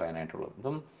ക്ലിനിക്കിൽ എന്ന് പറയാനായിട്ടുള്ളത്.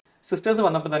 അപ്പം സിസ്റ്റേഴ്സ്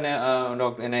വന്നപ്പോൾ തന്നെ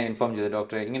ഡോക്ടർ എന്നെ ഇൻഫോം ചെയ്തു,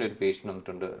 ഡോക്ടറെ ഇങ്ങനെ ഒരു പേഷ്യൻ്റ്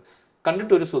വന്നിട്ടുണ്ട്,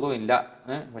 കണ്ടിട്ടൊരു സുഖമില്ല,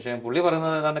 പക്ഷേ പുള്ളി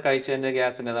പറയുന്നത് ഏതാണ്ട് കഴിച്ചതിൻ്റെ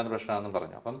ഗ്യാസിൻ്റെ ഏതാണ്ട് പ്രശ്നമാണെന്ന്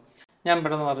പറഞ്ഞു. അപ്പം ഞാൻ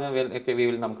പെട്ടെന്ന് പറഞ്ഞു വി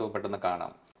വിൽ നമുക്ക് പെട്ടെന്ന്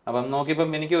കാണാം. അപ്പം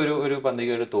നോക്കിയപ്പം എനിക്ക് ഒരു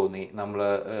പന്തികേട് തോന്നി. നമ്മൾ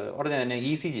ഉടനെ തന്നെ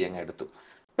ECG അങ്ങ് എടുത്തു.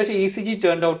 പക്ഷേ ECG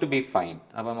turned out to be fine.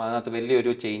 അപ്പം അതിനകത്ത്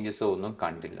വലിയൊരു ചേഞ്ചസോ ഒന്നും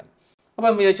കണ്ടില്ല.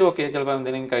 അപ്പം വിചാരിച്ചു ഓക്കെ ചിലപ്പോൾ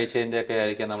എന്തെങ്കിലും കഴിച്ചതിൻ്റെ ഒക്കെ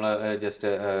ആയിരിക്കാം. നമ്മൾ ജസ്റ്റ്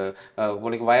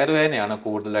പുള്ളിക്ക് വയറുവേദനയാണ്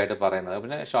കൂടുതലായിട്ട് പറയുന്നത്,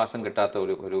 പിന്നെ ശ്വാസം കിട്ടാത്ത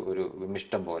ഒരു ഒരു ഒരു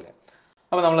വിമിഷ്ടം പോലെ.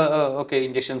 അപ്പോൾ നമ്മൾ ഓക്കെ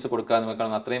ഇഞ്ചക്ഷൻസ് കൊടുക്കാമെന്ന്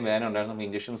വെക്കണം, അത്രയും വേദന ഉണ്ടായിരുന്നു, നമ്മൾ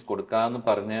ഇഞ്ചക്ഷൻസ് കൊടുക്കാമെന്ന്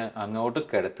പറഞ്ഞ് അങ്ങോട്ട്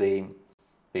കിടത്തുകയും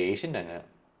പേഷ്യൻ്റ് അങ്ങ്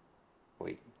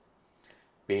പോയി.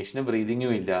 പേഷ്യൻ്റ്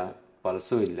ബ്രീതിങ്ങും ഇല്ല,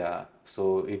 പൾസും ഇല്ല. So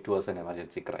it was an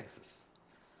emergency crisis.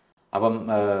 അപ്പം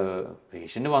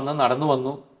പേഷ്യൻ്റ് നടന്നു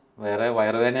വന്നു, വേറെ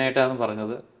വയറുവേദനയായിട്ടാണ്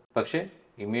പറഞ്ഞത്. പക്ഷേ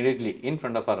immediately in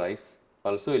front of our eyes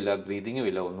പൾസും ഇല്ല, ബ്രീതിങ്ങും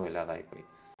ഇല്ല, ഒന്നും ഇല്ലാതായിപ്പോയി.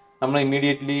 നമ്മൾ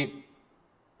ഇമ്മീഡിയറ്റ്ലി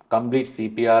കംപ്ലീറ്റ്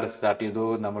CPR സ്റ്റാർട്ട് ചെയ്തു.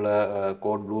 നമ്മൾ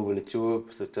കോഡ് ബ്ലൂ വിളിച്ചു,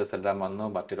 സിസ്റ്റേഴ്സ് എല്ലാം വന്നു,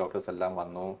 മറ്റ് ഡോക്ടേഴ്സ് എല്ലാം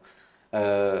വന്നു.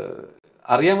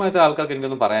 അറിയാൻ പറ്റാത്ത ആൾക്കാർക്ക്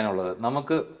എനിക്കൊന്നും പറയാനുള്ളത്,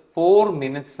 നമുക്ക് 4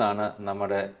 minutes ആണ്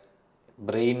നമ്മുടെ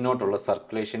ബ്രെയിനിനോട്ടുള്ള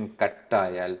സർക്കുലേഷൻ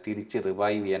കട്ടായാൽ തിരിച്ച്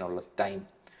റിവൈവ് ചെയ്യാനുള്ള ടൈം.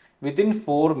 വിത്തിൻ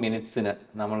 4 minutes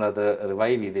നമ്മളത്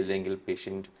റിവൈവ് ചെയ്തില്ലെങ്കിൽ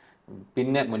പേഷ്യൻ്റ്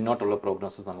പിന്നെ മുന്നോട്ടുള്ള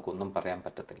പ്രോഗ്നോസിസ് നമുക്കൊന്നും പറയാൻ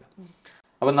പറ്റത്തില്ല.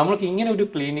 അപ്പം നമ്മൾക്ക് ഇങ്ങനെ ഒരു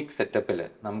ക്ലിനിക് സെറ്റപ്പിൽ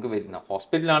നമുക്ക്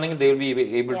ഹോസ്പിറ്റലാണെങ്കിൽ they will be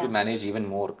able to manage even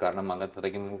more, കാരണം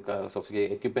അങ്ങനത്തേക്കും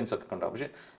എക്യുപ്മെന്റ്സ് ഒക്കെ ഉണ്ടാവും. പക്ഷെ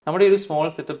നമ്മുടെ ഒരു സ്മോൾ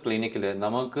സെറ്റപ്പ് ക്ലിനിക്കിൽ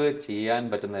നമുക്ക് ചെയ്യാൻ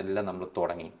പറ്റുന്ന എല്ലാം നമ്മൾ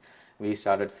തുടങ്ങി. We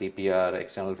started CPR,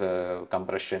 external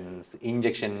compressions,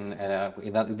 injection,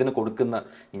 ഇതിന് കൊടുക്കുന്ന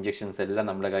ഇഞ്ചക്ഷൻസ് എല്ലാം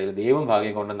നമ്മുടെ കയ്യിൽ ദൈവം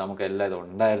ഭാഗ്യം കൊണ്ട് നമുക്ക് എല്ലാം ഇത്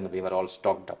ഉണ്ടായിരുന്നു. We were all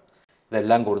stoked up.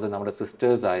 ഇതെല്ലാം കൊടുത്ത് നമ്മുടെ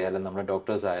സിസ്റ്റേഴ്സ് ആയാലും നമ്മുടെ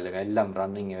ഡോക്ടേഴ്സ് ആയാലും എല്ലാം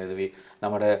റണ്ണിങ്,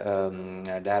 നമ്മുടെ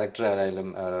ഡയറക്ടർ ആയാലും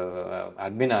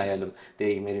അഡ്മിൻ ആയാലും ദേ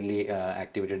immediately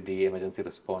activated the emergency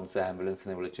response,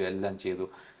 ആംബുലൻസിനെ വിളിച്ചു, എല്ലാം ചെയ്തു.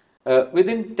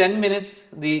 Within 10 minutes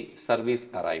the service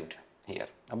arrived here.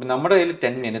 അപ്പം നമ്മുടെ കയ്യിൽ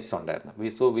 10 minutes ഉണ്ടായിരുന്നു.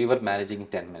 So we were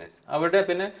managing 10 minutes. അവിടെ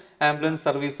പിന്നെ ആംബുലൻസ്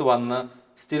സർവീസ് വന്ന്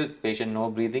still patient no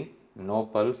breathing, no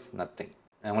pulse, nothing.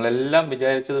 നമ്മളെല്ലാം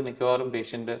വിചാരിച്ചത് മിക്കവാറും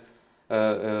പേഷ്യൻ്റ്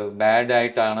ബാഡ്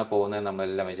ആയിട്ടാണ് പോകുന്നത്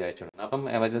നമ്മളെല്ലാം വിചാരിച്ചിട്ടുണ്ട്. അപ്പം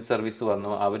എമർജൻസി സർവീസ്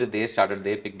വന്നു, അവർ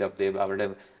ദേ പിക്ഡ് അപ്പ്, അവരുടെ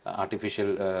ആർട്ടിഫിഷ്യൽ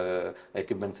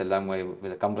എക്യുപ്മെന്റ്സ് എല്ലാം,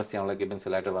 കംപ്രസ് ചെയ്യാനുള്ള എക്യുപ്മെന്റ്സ്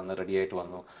എല്ലായിട്ട് വന്ന് റെഡി ആയിട്ട്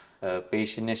വന്നു.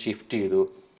 പേഷ്യന്റിനെ ഷിഫ്റ്റ് ചെയ്തു.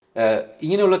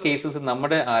 ഇങ്ങനെയുള്ള കേസസ്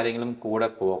നമ്മുടെ ആരെങ്കിലും കൂടെ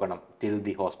പോകണം ടിൽ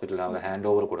ദി ഹോസ്പിറ്റൽ, അവിടെ ഹാൻഡ്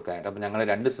ഓവർ കൊടുക്കാനായിട്ട്. അപ്പം ഞങ്ങൾ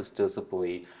 2 സിസ്റ്റേഴ്സ്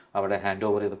പോയി അവിടെ ഹാൻഡ്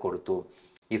ഓവർ ചെയ്ത് കൊടുത്തു.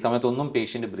 ഈ സമയത്തൊന്നും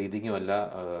പേഷ്യന്റ് ബ്രീതിങ്ങും അല്ല,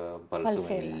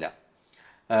 പൾസും ഇല്ല.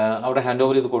 അവിടെ ഹാൻഡ്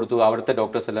ഓവർ ചെയ്ത് കൊടുത്തു. അവിടുത്തെ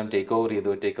ഡോക്ടേഴ്സ് എല്ലാം ടേക്ക് ഓവർ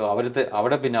ചെയ്തു.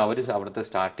 അവിടെ പിന്നെ അവിടുത്തെ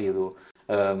സ്റ്റാർട്ട് ചെയ്തു.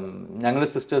 ഞങ്ങളുടെ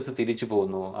സിസ്റ്റേഴ്സ് തിരിച്ചു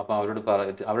പോന്നു. അപ്പം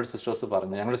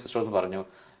ഞങ്ങളുടെ സിസ്റ്റേഴ്സ് പറഞ്ഞു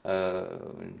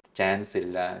ചാൻസ്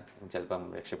ഇല്ല, ചിലപ്പം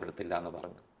രക്ഷപ്പെടുത്തില്ല എന്ന്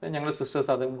പറഞ്ഞു. ഞങ്ങളുടെ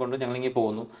സിസ്റ്റേഴ്സ് അതും കൊണ്ട് ഞങ്ങളിങ്ങനെ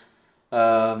പോന്നു.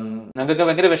 ഞങ്ങൾക്ക്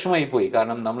ഭയങ്കര വിഷമമായി പോയി,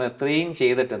 കാരണം നമ്മൾ എത്രയും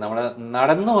ചെയ്തിട്ട് നമ്മൾ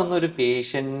നടന്നു വന്നൊരു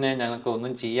പേഷ്യന്റിനെ ഞങ്ങൾക്ക്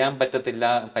ഒന്നും ചെയ്യാൻ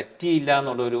പറ്റിയില്ല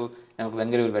എന്നുള്ളൊരു ഞങ്ങൾക്ക്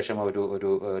ഭയങ്കര ഒരു വിഷമം,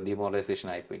 ഒരു ഡിമോറലൈസേഷൻ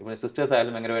ആയിപ്പോയി. ഇപ്പോൾ സിസ്റ്റേഴ്സ്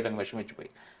ആയാലും ഭയങ്കരമായിട്ട് അങ്ങ് വിഷമിച്ചു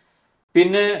പോയി.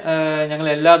 പിന്നെ ഞങ്ങൾ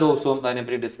എല്ലാ ദിവസവും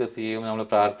അതിനെപ്പറ്റി ഡിസ്കസ് ചെയ്യും, നമ്മൾ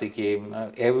പ്രാർത്ഥിക്കുകയും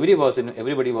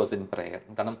എവരിബഡി വാസ് ഇൻ പ്രയർ.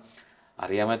 കാരണം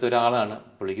അറിയാമത്ത ഒരാളാണ്,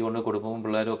 പുള്ളിക്ക് കൊണ്ട് കുടുംബവും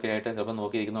പിള്ളേരും ഒക്കെ ആയിട്ട് ചിലപ്പോൾ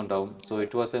നോക്കിയിരിക്കുന്നുണ്ടാവും. So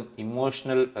it was A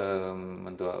emotional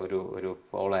ഒരു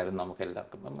ഫോൾ ആയിരുന്നു നമുക്ക്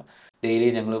എല്ലാവർക്കും. ഡെയിലി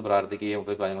ഞങ്ങൾ പ്രാർത്ഥിക്കുകയും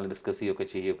ഒക്കെ ഞങ്ങൾ ഡിസ്കസ്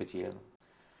ചെയ്യുകയൊക്കെ ചെയ്യായിരുന്നു.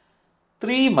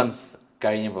 3 months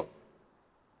കഴിഞ്ഞപ്പോൾ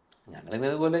ഞങ്ങൾ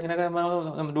ഇതേപോലെ ഇങ്ങനെ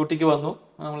ഡ്യൂട്ടിക്ക് വന്നു.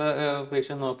 നമ്മൾ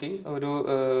പേഷ്യൻ്റ് നോക്കി, ഒരു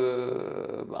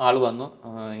ആൾ വന്നു.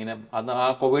 ഇങ്ങനെ ആ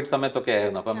കോവിഡ് സമയത്തൊക്കെ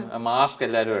ആയിരുന്നു, അപ്പം മാസ്ക്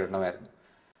എല്ലാവരും ഇടണമായിരുന്നു.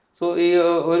 സോ ഈ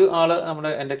ഒരു ആള്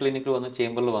എൻ്റെ ക്ലിനിക്കിൽ വന്നു,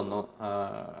 ചേംബറിൽ വന്നു.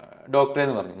 ഡോക്ടറെ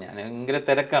എന്ന് പറഞ്ഞു, ഞാൻ ഭയങ്കര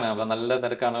തിരക്കാണ്, അപ്പം നല്ല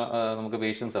തിരക്കാണ് നമുക്ക്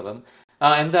പേഷ്യൻസ്. അപ്പം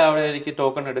എന്താ അവിടെ എനിക്ക്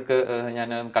ടോക്കൺ എടുക്ക്, ഞാൻ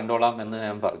കണ്ടോളാം എന്ന്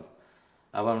ഞാൻ പറഞ്ഞു.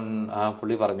 അപ്പം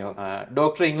പുള്ളി പറഞ്ഞു,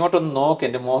 ഡോക്ടറെ ഇങ്ങോട്ടൊന്ന് നോക്ക്,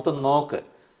 എൻ്റെ മുഖത്തൊന്ന് നോക്ക്.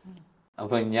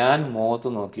 അപ്പം ഞാൻ മുഖത്ത്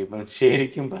നോക്കിയപ്പോൾ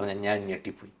ശരിക്കും പറഞ്ഞ ഞാൻ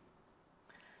ഞെട്ടിപ്പോയി.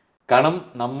 കാരണം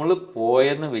നമ്മൾ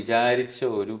പോയെന്ന് വിചാരിച്ച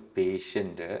ഒരു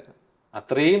പേഷ്യൻ്റ്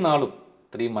അത്രയും നാളും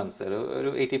 3 months,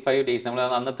 ഒരു 85 days,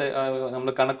 അന്നത്തെ നമ്മൾ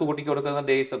കണക്ക് കൂട്ടി കൊടുക്കുന്ന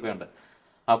ഡേയ്സ് ഒക്കെ ഉണ്ട്.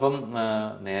 അപ്പം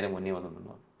നേരെ മുന്നിൽ വന്ന്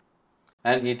നിന്നു.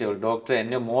 ഡോക്ടർ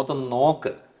എന്നെ മുഖത്തൊന്ന്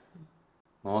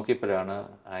നോക്കിയപ്പോഴാണ്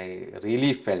I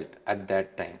really felt at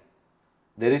that time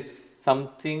there is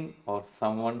something or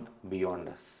someone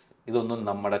beyond us. ഇതൊന്നും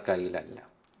നമ്മുടെ കയ്യിലല്ല.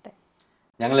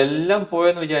 ഞങ്ങളെല്ലാം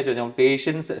പോയെന്ന് വിചാരിച്ചു. ഞങ്ങൾ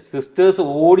പേഷ്യൻസ്, സിസ്റ്റേഴ്സ്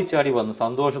ഓടിച്ചാടി വന്നു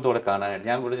സന്തോഷത്തോടെ കാണാനായിട്ട്.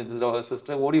 ഞാൻ വിളിച്ചു,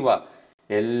 സിസ്റ്റർ ഓടി വാ.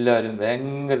 എല്ലാവരും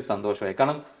ഭയങ്കര സന്തോഷമായി.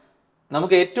 കാരണം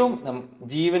നമുക്ക് ഏറ്റവും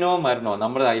ജീവനോ മരണോ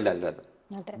നമ്മുടെ കയ്യിലല്ല അത്.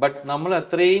 ബട്ട് നമ്മൾ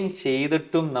അത്രയും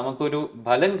ചെയ്തിട്ടും നമുക്കൊരു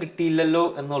ഫലം കിട്ടിയില്ലല്ലോ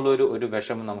എന്നുള്ള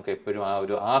വിഷമം നമുക്ക് എപ്പോഴും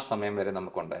ആ സമയം വരെ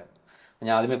നമുക്കുണ്ടായിരുന്നു.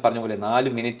 ഞാൻ ആദ്യമേ പറഞ്ഞ പോലെ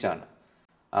 4 minutes ആണ്.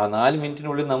 ആ 4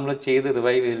 minute നമ്മൾ ചെയ്ത്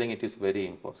റിവൈവ് ചെയ്തില്ലെങ്കിൽ it is very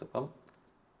impossible.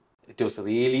 It was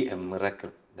really A miracle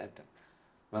that.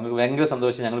 നമുക്ക് ഭയങ്കര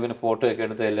സന്തോഷം. ഞങ്ങൾ പിന്നെ ഫോട്ടോ ഒക്കെ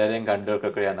എടുത്ത് എല്ലാവരെയും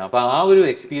കണ്ടൊക്കെയാണ്. അപ്പോൾ ആ ഒരു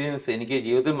എക്സ്പീരിയൻസ് എനിക്ക്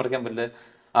ജീവിതത്തിൽ മറക്കാൻ പറ്റില്ല.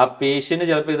 ആ പേഷ്യന്റ്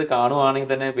ചിലപ്പോൾ ഇത് കാണുവാണെങ്കിൽ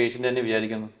തന്നെ പേഷ്യന്റ് തന്നെ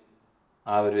വിചാരിക്കുന്നു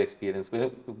ആ ഒരു എക്സ്പീരിയൻസ്. പിന്നെ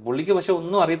പുള്ളിക്ക് പക്ഷെ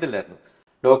ഒന്നും അറിയത്തില്ലായിരുന്നു.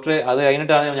 ഡോക്ടറെ അത്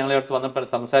കഴിഞ്ഞിട്ടാണ് ഞങ്ങളെ അടുത്ത് വന്നപ്പോൾ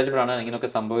സംസാരിച്ചപ്പോഴാണ് ഇങ്ങനെയൊക്കെ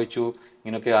സംഭവിച്ചു,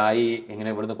 ഇങ്ങനെയൊക്കെ ആയി, ഇങ്ങനെ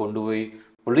ഇവിടുന്ന് കൊണ്ടുപോയി.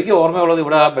 പുള്ളിക്ക് ഓർമ്മയുള്ളത്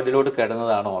ഇവിടെ ആ ബെഡിലോട്ട്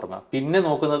കിടന്നതാണ് ഓർമ്മ. പിന്നെ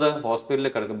നോക്കുന്നത്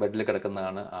ഹോസ്പിറ്റലിൽ ബെഡിൽ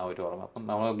കിടക്കുന്നതാണ് ആ ഒരു ഓർമ്മ. അപ്പം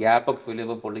നമ്മൾ ഗ്യാപ്പൊക്കെ ഫീൽ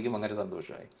ചെയ്യുമ്പോൾ പുള്ളിക്കും ഭയങ്കര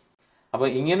സന്തോഷമായി. അപ്പോൾ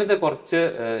ഇങ്ങനത്തെ കുറച്ച്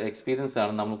എക്സ്പീരിയൻസ്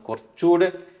ആണ് നമ്മൾ കുറച്ചുകൂടെ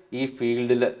ഈ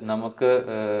ഫീൽഡിൽ നമുക്ക്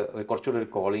കുറച്ചുകൂടെ ഒരു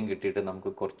കോളിംഗ് കിട്ടിയിട്ട്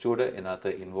നമുക്ക് കുറച്ചുകൂടെ ഇതിനകത്ത്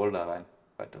ഇൻവോൾവ് ആവാൻ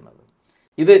പറ്റുന്നത്.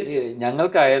 ഇത്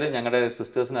ഞങ്ങൾക്കായാലും ഞങ്ങളുടെ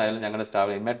സിസ്റ്റേഴ്സിനായാലും ഞങ്ങളുടെ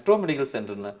സ്റ്റാഫ് മെട്രോ മെഡിക്കൽ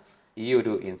സെന്ററിന് ഈ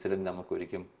ഒരു ഇൻസിഡന്റ് നമുക്ക്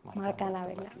ഒരിക്കലും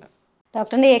മറക്കാനാവില്ല.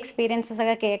 ഡോക്ടറിന്റെ ഈ എക്സ്പീരിയൻസസ്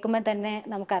ഒക്കെ കേൾക്കുമ്പോൾ തന്നെ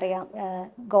നമുക്കറിയാം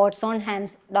ഗോഡ്സ് ഓൺ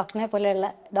ഹാൻഡ്സ് ഡോക്ടറിനെ പോലെയുള്ള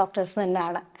ഡോക്ടേഴ്സ്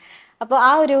തന്നെയാണ്. അപ്പോൾ ആ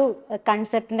ഒരു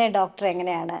കൺസെപ്റ്റിനെ ഡോക്ടർ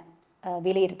എങ്ങനെയാണ്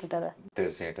വിലയിരുത്തുന്നത്?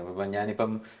 തീർച്ചയായിട്ടും. ഇപ്പം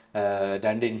ഞാനിപ്പം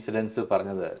 2 ഇൻസിഡൻസ്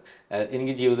പറഞ്ഞത്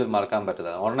എനിക്ക് ജീവിതത്തിൽ മറക്കാൻ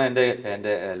പറ്റുന്നത്. ഒരെണ്ണം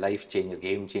എൻ്റെ ലൈഫ് ചേഞ്ചർ,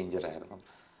 ഗെയിം ചേഞ്ചർ ആയിരുന്നു.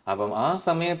 അപ്പം ആ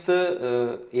സമയത്ത്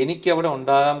എനിക്ക് അവിടെ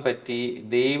ഉണ്ടാകാൻ പറ്റി,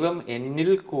 ദൈവം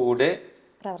എന്നിൽ കൂടെ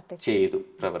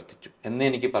പ്രവർത്തിച്ചു എന്ന്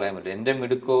എനിക്ക് പറയാൻ പറ്റും. എൻ്റെ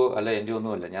മിടുക്കോ അല്ല എൻ്റെ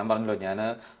ഒന്നുമല്ല. ഞാൻ പറഞ്ഞല്ലോ, ഞാൻ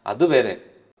അതുവരെ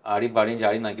ആടിയും പാടിയും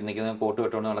ചാടി നിൽക്കുന്ന കോട്ട്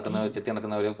വെട്ടുകൊണ്ട് നടക്കുന്ന ചെത്തി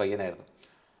നടക്കുന്ന ഒരു പയ്യനായിരുന്നു.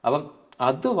 അപ്പം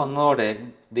അത് വന്നതോടെ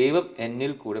ദൈവം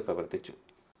എന്നിൽ കൂടെ പ്രവർത്തിച്ചു.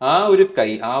 ആ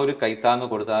ഒരു കൈത്താങ്ങ്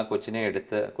കൊടുത്ത് ആ കൊച്ചിനെ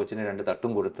എടുത്ത് കൊച്ചിനെ 2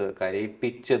 തട്ടും കൊടുത്ത്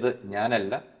കരയിപ്പിച്ചത്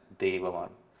ഞാനല്ല,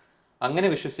 ദൈവമാണ്. അങ്ങനെ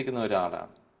വിശ്വസിക്കുന്ന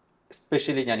ഒരാളാണ്.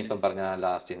 എസ്പെഷ്യലി ഞാനിപ്പം പറഞ്ഞ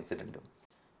ലാസ്റ്റ് ഇൻസിഡൻറ്റും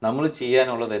നമ്മൾ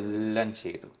ചെയ്യാനുള്ളതെല്ലാം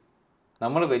ചെയ്തു.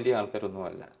 നമ്മൾ വലിയ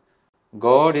ആൾക്കാരൊന്നുമല്ല.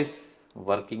 God is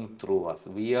working through us,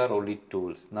 V are only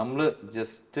tools. നമ്മൾ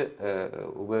ജസ്റ്റ്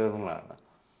ഉപകരണങ്ങളാണ്.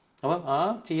 അപ്പം ആ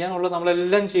ചെയ്യാനുള്ളത്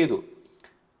നമ്മളെല്ലാം ചെയ്തു.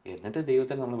 എന്നിട്ട്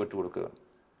ദൈവത്തിന് നമ്മൾ വിട്ടുകൊടുക്കുക.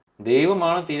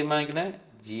 ദൈവമാണ് തീരുമാനിക്കുന്ന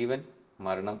ജീവൻ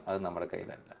മരണം, അത് നമ്മുടെ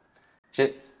കയ്യിലല്ല. പക്ഷെ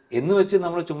എന്ന് വെച്ച്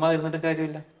നമ്മൾ ചുമ്മാ ഇരുന്നിട്ട്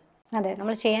കാര്യമില്ല.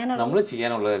 നമ്മൾ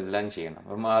ചെയ്യാനുള്ളതെല്ലാം ചെയ്യണം.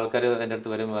 അപ്പം ആൾക്കാർ എൻ്റെ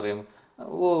അടുത്ത് വരുമ്പോൾ പറയും,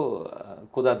 ഓ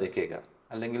ഖുദാ ദേഖേഗാ,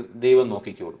 അല്ലെങ്കിൽ ദൈവം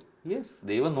നോക്കിക്കോളും. യെസ്,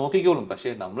 ദൈവം നോക്കിക്കോളും. പക്ഷെ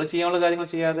നമ്മൾ ചെയ്യാനുള്ള കാര്യങ്ങൾ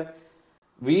ചെയ്യാതെ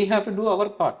we have to do our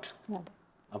part.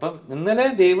 അപ്പം ഇന്നലെ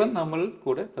ദൈവം നമ്മൾ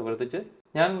കൂടെ പ്രവർത്തിച്ച്,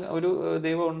 ഞാൻ ഒരു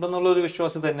ദൈവം ഉണ്ടെന്നുള്ള ഒരു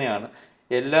വിശ്വാസം തന്നെയാണ്.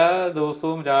 എല്ലാ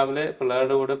ദിവസവും രാവിലെ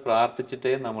പിള്ളേരുടെ കൂടെ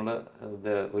പ്രാർത്ഥിച്ചിട്ടേ നമ്മൾ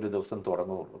ഒരു ദിവസം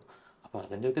തുടങ്ങുകയുള്ളൂ. അപ്പം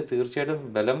അതിൻ്റെയൊക്കെ തീർച്ചയായിട്ടും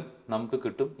ബലം നമുക്ക്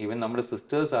കിട്ടും. ഈവൻ നമ്മുടെ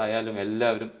സിസ്റ്റേഴ്സ് ആയാലും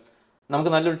എല്ലാവരും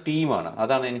നമുക്ക് നല്ലൊരു ടീമാണ്.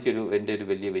 അതാണ് എൻ്റെ ഒരു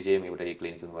വലിയ വിജയം ഇവിടെ ഈ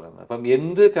ക്ലിനിക് എന്ന് പറയുന്നത്. അപ്പം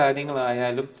എന്ത്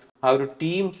കാര്യങ്ങളായാലും ആ ഒരു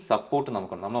ടീം സപ്പോർട്ട്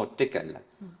നമുക്കുണ്ട്, നമ്മൾ ഒറ്റയ്ക്കല്ല.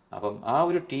 അപ്പം ആ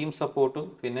ഒരു ടീം സപ്പോർട്ടും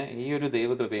പിന്നെ ഈ ഒരു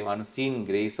ദൈവകൃപയും അൺസീൻ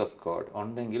ഗ്രേസ് ഓഫ് ഗോഡ്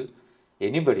ഉണ്ടെങ്കിൽ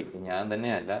എനിബഡി, ഞാൻ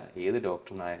തന്നെയല്ല ഏത്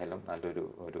ഡോക്ടറിനായാലും നല്ലൊരു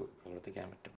പ്രവർത്തിക്കാൻ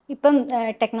പറ്റും. ഇപ്പം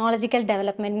ടെക്നോളജിക്കൽ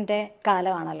ഡെവലപ്മെന്റിന്റെ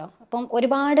കാലമാണല്ലോ. അപ്പം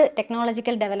ഒരുപാട്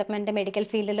ടെക്നോളജിക്കൽ ഡെവലപ്മെന്റ് മെഡിക്കൽ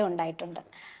ഫീൽഡിലും ഉണ്ടായിട്ടുണ്ട്.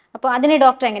 അപ്പോൾ അതിനെ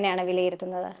ഡോക്ടർ എങ്ങനെയാണ്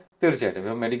വിലയിരുത്തുന്നത്? തീർച്ചയായിട്ടും.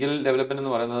 ഇപ്പം മെഡിക്കൽ ഡെവലപ്മെന്റ്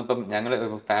എന്ന് പറയുന്നത്, ഇപ്പം ഞങ്ങൾ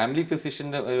ഫാമിലി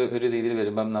ഫിസിഷ്യൻ്റെ ഒരു രീതിയിൽ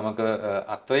വരുമ്പം നമുക്ക്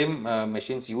അത്രയും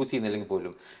മെഷീൻസ് യൂസ് ചെയ്യുന്നില്ലെങ്കിൽ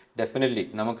പോലും ഡെഫിനറ്റ്ലി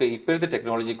നമുക്ക് ഇപ്പോഴത്തെ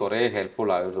ടെക്നോളജി കുറേ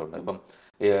ഹെൽപ്ഫുൾ ആയതുകൊണ്ട്, ഇപ്പം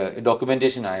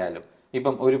ഡോക്യുമെന്റേഷൻ ആയാലും,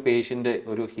 ഇപ്പം ഒരു പേഷ്യൻ്റെ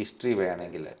ഒരു ഹിസ്റ്ററി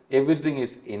വേണമെങ്കിൽ everything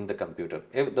is in the computer,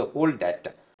 the whole data.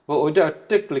 അപ്പോൾ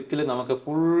ഒറ്റ ക്ലിക്കിൽ നമുക്ക്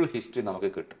ഫുൾ ഹിസ്റ്ററി നമുക്ക്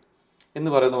കിട്ടും എന്ന്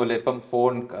പറയുന്ന പോലെ. ഇപ്പം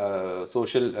ഫോൺ,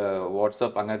 സോഷ്യൽ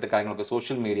വാട്സപ്പ് അങ്ങനത്തെ കാര്യങ്ങളൊക്കെ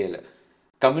സോഷ്യൽ മീഡിയയിൽ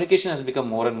communication has become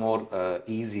more and more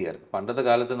easier. പണ്ടത്തെ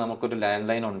കാലത്ത് നമുക്കൊരു ലാൻഡ്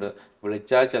ലൈൻ ഉണ്ട്,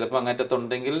 വിളിച്ചാൽ ചിലപ്പോൾ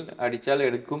അങ്ങനത്തുണ്ടെങ്കിൽ അടിച്ചാൽ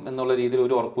എടുക്കും എന്നുള്ള രീതിയിൽ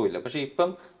ഒരു ഉറപ്പുമില്ല. പക്ഷേ ഇപ്പം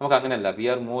നമുക്ക് അങ്ങനെയല്ല, V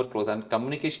are more close and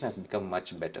communication has become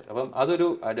much better. അപ്പം അതൊരു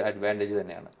അഡ്വാൻറ്റേജ്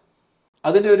തന്നെയാണ്.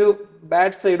 അതിൻ്റെ ഒരു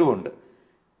ബാഡ് സൈഡും ഉണ്ട്.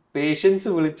 പേഷ്യൻസ്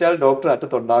വിളിച്ചാൽ ഡോക്ടർ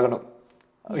അറ്റത്തുണ്ടാകണം,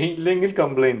 ഇല്ലെങ്കിൽ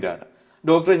കംപ്ലൈൻ്റ് ആണ്.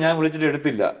 ഡോക്ടറെ ഞാൻ വിളിച്ചിട്ട്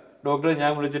എടുത്തില്ല, ഡോക്ടറെ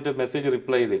ഞാൻ വിളിച്ചിട്ട് മെസ്സേജ്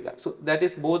റിപ്ലൈ ചെയ്തില്ല. So that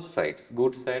is both sides,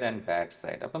 good side and bad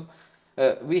side. അപ്പം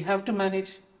വി ഹാവ് ടു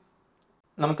മാനേജ്.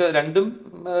 നമുക്ക് രണ്ടും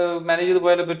മാനേജ് ചെയ്ത്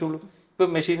പോയാലേ പറ്റുള്ളൂ. ഇപ്പം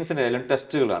മെഷീൻസിൻ്റെ ആയാലും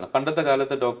ടെസ്റ്റുകളാണ്. പണ്ടത്തെ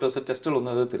കാലത്ത് ഡോക്ടേഴ്സ്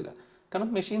ടെസ്റ്റുകളൊന്നും എഴുതത്തില്ല, കാരണം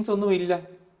മെഷീൻസ് ഒന്നും ഇല്ല.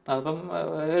 അപ്പം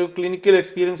ഒരു ക്ലിനിക്കൽ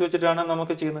എക്സ്പീരിയൻസ് വെച്ചിട്ടാണ്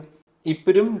നമുക്ക് ചെയ്യുന്നത്.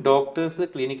 ഇപ്പോഴും ഡോക്ടേഴ്സ്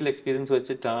ക്ലിനിക്കൽ എക്സ്പീരിയൻസ്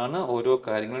വെച്ചിട്ടാണ് ഓരോ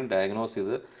കാര്യങ്ങളും ഡയഗ്നോസ്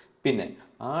ചെയ്ത്, പിന്നെ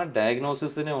ആ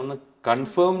ഡയഗ്നോസിസിനെ ഒന്ന്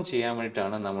കൺഫേം ചെയ്യാൻ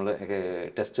വേണ്ടിയിട്ടാണ് നമ്മൾ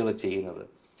ടെസ്റ്റുകൾ ചെയ്യുന്നത്.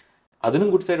 അതിനും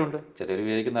ഗുഡ് സൈഡ് ഉണ്ട്. ചിലർ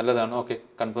വിചാരിക്കും നല്ലതാണ്, ഓക്കെ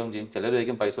കൺഫേം ചെയ്യും. ചിലർ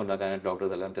വിചാരിക്കും പൈസ ഉണ്ടാക്കാനായിട്ട്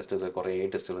ഡോക്ടേഴ്സ് എല്ലാം കുറേ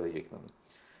ടെസ്റ്റുകൾ ചെയ്യിക്കുന്നത്.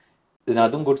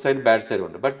 ഇതിനകത്തും ഗുഡ് സൈഡ് ബാഡ് സൈഡ്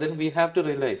ഉണ്ട്. But then we have to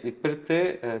realise, ഇപ്പോഴത്തെ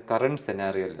current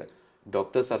സെനാറിയോയിൽ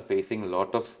doctors are facing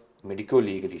lot of medico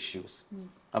legal issues.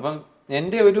 അപ്പം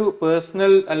എൻ്റെ ഒരു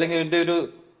പേഴ്സണൽ അല്ലെങ്കിൽ എൻ്റെ ഒരു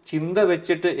ചിന്ത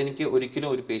വെച്ചിട്ട് എനിക്ക് ഒരിക്കലും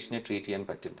ഒരു പേഷ്യൻറ്റിനെ ട്രീറ്റ് ചെയ്യാൻ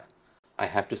പറ്റില്ല. I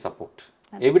have to support.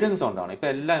 Evidence കൊണ്ടാണ്, ഇപ്പം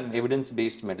എല്ലാം എവിഡൻസ്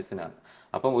ബേസ്ഡ് മെഡിസിൻ ആണ്.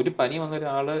 അപ്പം ഒരു പനി വന്ന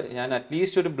ഒരാൾ, ഞാൻ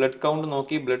അറ്റ്ലീസ്റ്റ് ഒരു ബ്ലഡ് കൗണ്ട്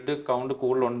നോക്കി, ബ്ലഡ് കൗണ്ട്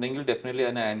കൂടുതലുണ്ടെങ്കിൽ ഡെഫിനറ്റ്ലി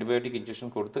അതിന് ആൻറ്റിബയോട്ടിക് ഇഞ്ചക്ഷൻ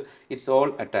കൊടുത്ത് ഇറ്റ്സ് ഓൾ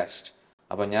അറ്റാച്ച്ഡ്.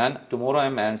 അപ്പം ഞാൻ tomorrow I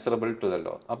M answerable to the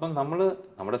law. അപ്പം നമ്മൾ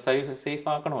നമ്മുടെ side safe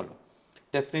ആക്കണമല്ലോ.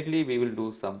 Definitely we will do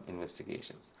some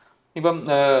investigations. ഇപ്പം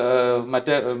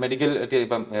മറ്റേ മെഡിക്കൽ,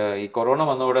 ഇപ്പം ഈ കൊറോണ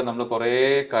വന്നതോടെ നമ്മൾ കുറേ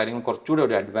കാര്യങ്ങൾ കുറച്ചുകൂടെ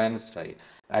ഒരു അഡ്വാൻസ്ഡ് ആയി.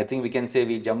 I think we can say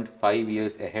we jumped 5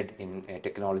 years ahead in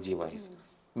technology wise.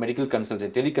 Medical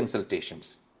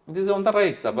ടെലികൺസൾട്ടേഷൻസ് it is on the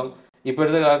rice. അപ്പം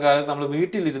ഇപ്പോഴത്തെ കാലത്ത് നമ്മൾ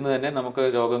വീട്ടിലിരുന്ന് തന്നെ നമുക്ക്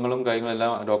രോഗങ്ങളും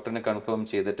കാര്യങ്ങളെല്ലാം ഡോക്ടറിനെ കൺഫേം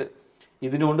ചെയ്തിട്ട്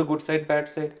ഇതിനുണ്ട് good side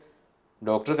bad side.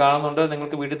 Doctor കാണുന്നുണ്ട്,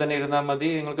 നിങ്ങൾക്ക് വീട്ടിൽ തന്നെ ഇരുന്നാൽ മതി,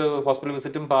 നിങ്ങൾക്ക് ഹോസ്പിറ്റൽ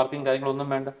വിസിറ്റും പാർക്കിംഗ് കാര്യങ്ങളൊന്നും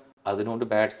വേണ്ട. അതിനുണ്ട്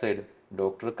ബാഡ് സൈഡ്.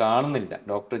 ഡോക്ടർ കാണുന്നില്ല,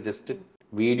 ഡോക്ടർ ജസ്റ്റ്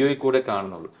വീഡിയോയിൽ കൂടെ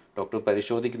കാണുന്നുള്ളൂ, ഡോക്ടർ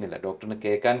പരിശോധിക്കുന്നില്ല, ഡോക്ടറിന്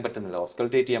കേൾക്കാൻ പറ്റുന്നില്ല,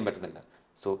 ഓസ്കൾട്ടേറ്റ് ചെയ്യാൻ പറ്റുന്നില്ല.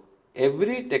 So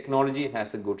every technology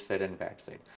has A good side and bad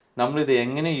side. നമ്മളിത്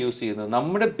എങ്ങനെ യൂസ് ചെയ്യുന്നു,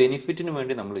 നമ്മുടെ ബെനിഫിറ്റിന്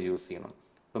വേണ്ടി നമ്മൾ യൂസ് ചെയ്യണം.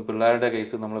 ഇപ്പം പിള്ളേരുടെ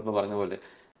കേസ് നമ്മളിപ്പോൾ പറഞ്ഞ പോലെ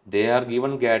they are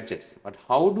given gadgets, but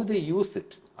how do they use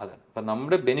it? അതാണ്. അപ്പം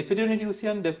നമ്മുടെ ബെനിഫിറ്റിന് വേണ്ടി യൂസ്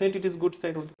ചെയ്യാൻ definitely it is good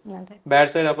side ഉണ്ട്.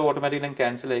 ബാഡ് സൈഡ് അപ്പോൾ ഓട്ടോമാറ്റിക്കലി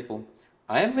ക്യാൻസൽ ആയി പോകും.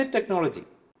 I am with technology,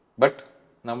 but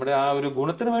നമ്മുടെ ആ ഒരു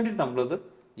ഗുണത്തിന് വേണ്ടിയിട്ട് നമ്മളത്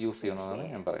യൂസ് ചെയ്യണമെന്നാണ്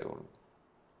ഞാൻ പറയുള്ളൂ.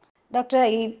 ഡോക്ടർ,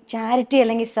 ഈ ചാരിറ്റി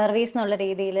അല്ലെങ്കിൽ സർവീസ് എന്നുള്ള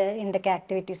രീതിയിൽ എന്തൊക്കെ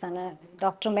ആക്ടിവിറ്റീസ് ആണ്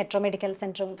ഡോക്ടർ മെട്രോ മെഡിക്കൽ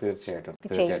സെന്ററും?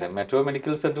 തീർച്ചയായിട്ടും മെട്രോ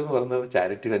മെഡിക്കൽ സെന്റർ എന്ന് പറയുന്നത്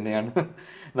ചാരിറ്റി തന്നെയാണ്.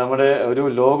 നമ്മുടെ ഒരു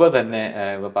ലോഗോ തന്നെ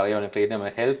പറയുകയാണെങ്കിൽ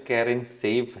treat health care in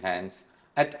safe hands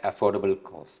at affordable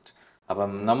cost.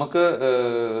 അപ്പം നമുക്ക്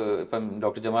ഇപ്പം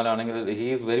ഡോക്ടർ ജമാൽ ആണെങ്കിൽ he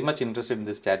is very much interested in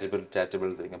this charitable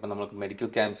thing. അപ്പം നമുക്ക് മെഡിക്കൽ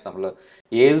ക്യാമ്പ്സ്, നമ്മൾ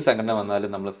ഏത് സംഘടന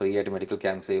വന്നാലും നമ്മൾ ഫ്രീ ആയിട്ട് മെഡിക്കൽ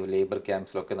ക്യാമ്പ്സ്, ലേബർ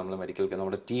ക്യാമ്പ്സിലൊക്കെ നമ്മൾ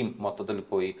നമ്മുടെ ടീം മൊത്തത്തിൽ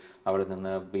പോയി അവിടെ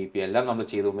നിന്ന് BP എല്ലാം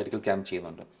നമ്മൾ ചെയ്തു മെഡിക്കൽ ക്യാമ്പ്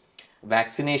ചെയ്യുന്നുണ്ട്.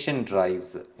 വാക്സിനേഷൻ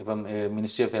ഡ്രൈവ്സ്, ഇപ്പം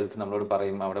മിനിസ്ട്രി ഓഫ് ഹെൽത്ത് നമ്മളോട്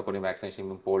പറയും അവിടെ കൂടി വാക്സിനേഷൻ,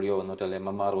 ഇപ്പം പോളിയോ വന്നിട്ട് അല്ലെങ്കിൽ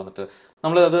MMR വന്നിട്ട്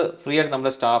നമ്മളത് ഫ്രീ ആയിട്ട്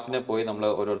നമ്മുടെ സ്റ്റാഫിനെ പോയി നമ്മൾ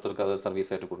ഓരോരുത്തർക്ക് അത് സർവീസ്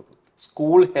ആയിട്ട് കൊടുക്കും.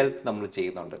 സ്കൂൾ ഹെൽത്ത് നമ്മൾ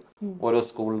ചെയ്യുന്നുണ്ട്. ഓരോ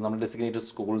സ്കൂൾ, നമ്മൾ ഡെസിഗ്നേറ്റഡ്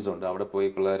സ്കൂൾസ് ഉണ്ട്, അവിടെ പോയി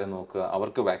പിള്ളേരെ നോക്കുക,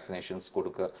 അവർക്ക് വാക്സിനേഷൻസ്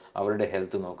കൊടുക്കുക, അവരുടെ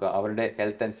ഹെൽത്ത് നോക്കുക, അവരുടെ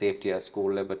ഹെൽത്ത് ആൻഡ് സേഫ്റ്റി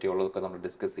സ്കൂളിനെ പറ്റിയുള്ളതൊക്കെ നമ്മൾ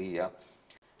ഡിസ്കസ് ചെയ്യുക.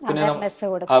 പിന്നെ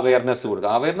അവയർനെസ്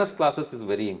കൊടുക്കുക. Awareness classes is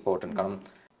very important. കാരണം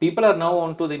people are now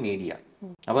on to the media.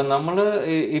 അപ്പം നമ്മൾ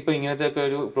ഇപ്പം ഇങ്ങനത്തെ ഒക്കെ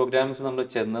ഒരു പ്രോഗ്രാംസ്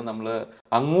നമ്മൾ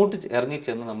അങ്ങോട്ട് ഇറങ്ങി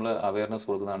ചെന്ന് നമ്മൾ അവയർനെസ്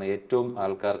കൊടുക്കുന്നതാണ് ഏറ്റവും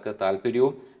ആൾക്കാർക്ക്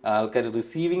താല്പര്യവും ആൾക്കാർ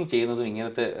റിസീവിങ് ചെയ്യുന്നതും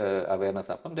ഇങ്ങനത്തെ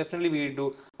അവയർനെസ്. അപ്പം definitely we do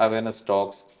awareness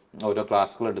talks, ഓരോ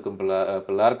ക്ലാസ്സുകൾ എടുക്കും,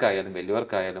 പിള്ളേർക്കായാലും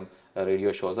വലിയവർക്കായാലും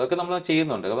റേഡിയോ ഷോസ് അതൊക്കെ നമ്മൾ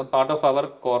ചെയ്യുന്നുണ്ട്. അപ്പം part of our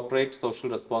corporate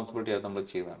social responsibility ആയിട്ട് നമ്മൾ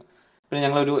ചെയ്യുന്നതാണ്. പിന്നെ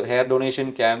ഞങ്ങളൊരു ഹെയർ ഡൊണേഷൻ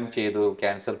ക്യാമ്പ് ചെയ്തു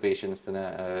ക്യാൻസർ പേഷ്യൻസിന്.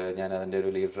 ഞാൻ അതിൻ്റെ ഒരു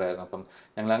ലീഡറായിരുന്നു. അപ്പം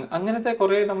ഞങ്ങൾ അങ്ങനത്തെ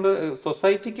കുറേ നമ്മൾ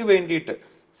സൊസൈറ്റിക്ക് വേണ്ടിയിട്ട്,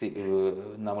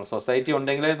 നമ്മൾ സൊസൈറ്റി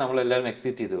ഉണ്ടെങ്കിലേ നമ്മളെല്ലാവരും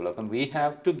എക്സിറ്റ് ചെയ്തുള്ളൂ. അപ്പം we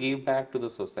have to give back to the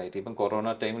society. ഇപ്പം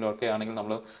കൊറോണ ടൈമിലൊക്കെ ആണെങ്കിൽ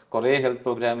നമ്മൾ കുറേ ഹെൽത്ത്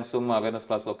പ്രോഗ്രാംസും അവയർനെസ്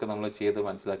ക്ലാസ്സും ഒക്കെ നമ്മൾ ചെയ്ത്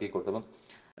മനസ്സിലാക്കി കൊടുത്തു. അപ്പം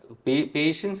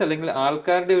പേഷ്യൻസ് അല്ലെങ്കിൽ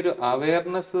ആൾക്കാരുടെ ഒരു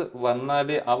അവയർനെസ്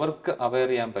വന്നാലേ അവർക്ക് അവെയർ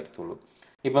ചെയ്യാൻ പറ്റത്തുള്ളൂ.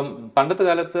 ഇപ്പം പണ്ടത്തെ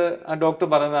കാലത്ത് ആ ഡോക്ടർ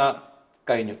പറയുന്ന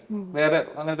കഴിഞ്ഞു,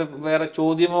 വേറെ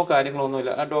ചോദ്യമോ കാര്യങ്ങളോ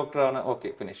ഒന്നുമില്ല, ആ ഡോക്ടറാണ്, ഓക്കെ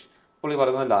ഫിനിഷ്, പുള്ളി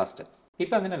പറയുന്നത് ലാസ്റ്റ്.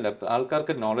 ഇപ്പം അങ്ങനെയല്ല,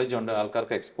 ആൾക്കാർക്ക് നോളജ് ഉണ്ട്,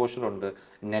 ആൾക്കാർക്ക് എക്സ്പോഷർ ഉണ്ട്,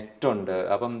 നെറ്റ് ഉണ്ട്.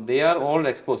 അപ്പം they are all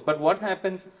expose. But what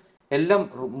happens, എല്ലാം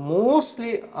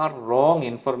mostly are wrong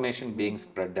information being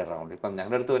spread around. ഇപ്പം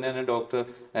ഞങ്ങളുടെ അടുത്ത് തന്നെ ഡോക്ടർ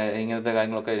ഇങ്ങനത്തെ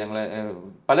കാര്യങ്ങളൊക്കെ ഞങ്ങൾ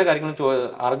പല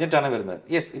കാര്യങ്ങളും അറിഞ്ഞിട്ടാണ് വരുന്നത്.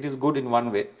 Yes, it is good in one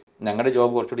way, ഞങ്ങളുടെ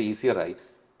ജോബ് കുറച്ചുകൂടി ഈസിയർ ആയി.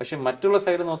 പക്ഷെ മറ്റുള്ള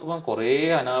സൈഡ് നോക്കുമ്പോൾ കുറേ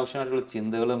അനാവശ്യമായിട്ടുള്ള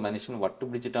ചിന്തകൾ മനുഷ്യൻ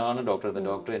വട്ടുപിടിച്ചിട്ടാണ്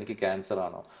ഡോക്ടർ എനിക്ക് ക്യാൻസർ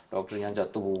ആണോ, ഡോക്ടർ ഞാൻ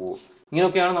ചത്തുപോകുമോ,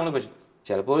 ഇങ്ങനെയൊക്കെയാണ് നമ്മൾ. പക്ഷെ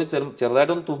ചിലപ്പോൾ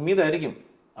ചെറുതായിട്ടൊന്ന് തുമ്മിയതായിരിക്കും,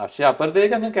 പക്ഷെ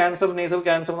അപ്പുറത്തേക്ക് അങ്ങ് നേസൽ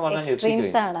ക്യാൻസർ എന്ന് പറഞ്ഞാൽ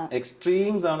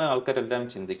എക്സ്ട്രീംസ് ആണ് ആൾക്കാരെല്ലാം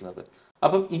ചിന്തിക്കുന്നത്.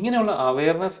 അപ്പം ഇങ്ങനെയുള്ള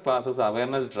അവയർനെസ് ക്ലാസ്സസ്,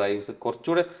 അവയർനെസ് ഡ്രൈവ്സ്,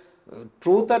 കുറച്ചുകൂടെ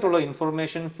ട്രൂത്ത് ആയിട്ടുള്ള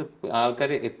ഇൻഫർമേഷൻസ്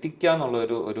ആൾക്കാരെ എത്തിക്കുക എന്നുള്ള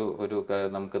ഒരു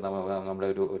നമുക്ക് നമ്മുടെ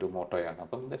ഒരു മോട്ടോയാണ്.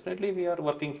 അപ്പം definitely we are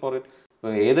working for it.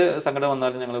 ഏത് സങ്കടം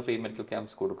വന്നാലും ഞങ്ങൾ ഫ്രീ മെഡിക്കൽ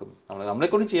ക്യാമ്പ്സ് കൊടുക്കും. നമ്മളെ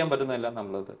കൊണ്ട് ചെയ്യാൻ പറ്റുന്നതെല്ലാം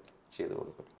നമ്മളത് ചെയ്തു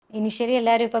കൊടുക്കും. ഇനിഷ്യലി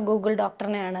എല്ലാവരും ഇപ്പൊ ഗൂഗിൾ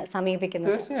ഡോക്ടറിനെയാണ്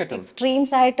സമീപിക്കുന്നത്. തീർച്ചയായിട്ടും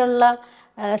എക്സ്ട്രീംസ് ആയിട്ടുള്ള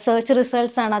സെർച്ച്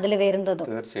റിസൾട്ട്സ് ആണ് അതിൽ വരുന്നത്.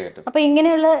 തീർച്ചയായിട്ടും. അപ്പൊ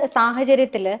ഇങ്ങനെയുള്ള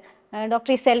സാഹചര്യത്തില്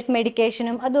ഡോക്ടർ ഈ സെൽഫ്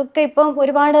മെഡിക്കേഷനും അതൊക്കെ ഇപ്പം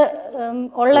ഒരുപാട്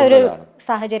ഉള്ള ഒരു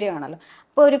സാഹചര്യമാണല്ലോ.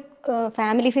 അപ്പോൾ ഒരു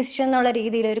ഫാമിലി ഫിസിഷ്യൻ എന്നുള്ള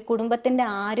രീതിയിൽ ഒരു കുടുംബത്തിന്റെ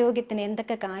ആരോഗ്യത്തിന്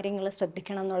എന്തൊക്കെ കാര്യങ്ങൾ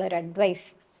ശ്രദ്ധിക്കണം എന്നുള്ള ഒരു അഡ്വൈസ്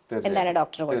എന്താണ്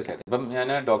ഡോക്ടർ? ഇപ്പം ഞാൻ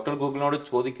ഡോക്ടർ ഗൂഗിളിനോട്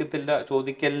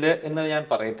ചോദിക്കല്ല് എന്ന് ഞാൻ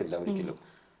പറയത്തില്ല, ഒരിക്കലും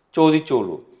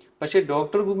ചോദിച്ചോളൂ. പക്ഷേ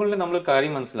ഡോക്ടർ ഗൂഗിളിനെ നമ്മൾ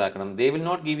കാര്യം മനസ്സിലാക്കണം, they will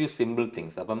not give you simple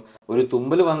things. അപ്പം ഒരു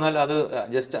തുമ്പൽ വന്നാൽ അത്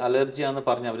ജസ്റ്റ് അലർജി ആണെന്ന്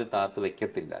പറഞ്ഞ് അവർ താത്ത്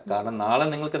വെക്കത്തില്ല. കാരണം നാളെ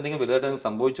നിങ്ങൾക്ക് എന്തെങ്കിലും വലുതായിട്ട്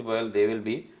സംഭവിച്ചു പോയാൽ ദേ വിൽ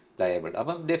ബി ലയബിൾ.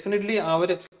 അപ്പം ഡെഫിനറ്റ്ലി അവർ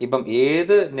ഇപ്പം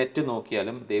ഏത് നെറ്റ്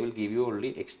നോക്കിയാലും they will give you only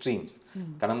extremes.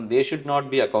 കാരണം they should not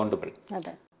be accountable.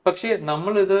 പക്ഷേ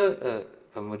നമ്മളിത്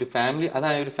ഒരു ഫാമിലി,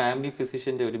 അതാണ് ഒരു ഫാമിലി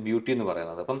ഫിസിഷ്യന്റെ ഒരു ബ്യൂട്ടി എന്ന്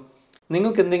പറയുന്നത്. അപ്പം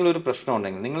നിങ്ങൾക്ക് എന്തെങ്കിലും ഒരു പ്രശ്നം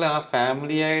ഉണ്ടെങ്കിൽ നിങ്ങൾ ആ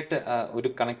ഫാമിലിയായിട്ട് ഒരു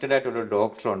കണക്റ്റഡ് ആയിട്ട് ഒരു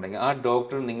ഡോക്ടർ ഉണ്ടെങ്കിൽ ആ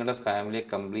ഡോക്ടർ നിങ്ങളുടെ ഫാമിലിയെ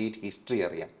കംപ്ലീറ്റ് ഹിസ്റ്ററി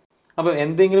അറിയാം. അപ്പം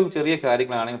എന്തെങ്കിലും ചെറിയ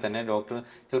കാര്യങ്ങളാണെങ്കിൽ തന്നെ ഡോക്ടർ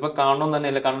ചിലപ്പോൾ കാണണമെന്ന് തന്നെ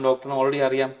ഇല്ല, കാരണം ഡോക്ടറിന് ഓൾറെഡി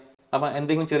അറിയാം. അപ്പം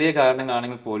എന്തെങ്കിലും ചെറിയ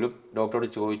കാരണങ്ങളാണെങ്കിൽ പോലും ഡോക്ടറോട്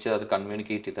ചോദിച്ച് അത്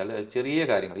കമ്മ്യൂണിക്കേറ്റ് ചെയ്താൽ ചെറിയ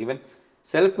കാര്യങ്ങൾ, ഈവൻ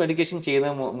സെൽഫ് മെഡിക്കേഷൻ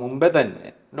ചെയ്യുന്നതിന് മുമ്പേ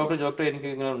തന്നെ ഡോക്ടർ എനിക്ക്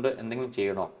ഇങ്ങനെ ഉണ്ട്, എന്തെങ്കിലും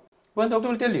ചെയ്യണോ, അപ്പോൾ ഡോക്ടർ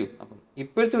വിൽ ടെൽ യു. അപ്പം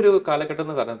ഇപ്പോഴത്തെ ഒരു കാലഘട്ടം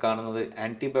എന്ന് കാണുന്നത്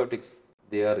antibiotics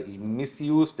they are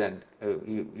misused and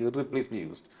irreplaceably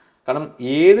used. കാരണം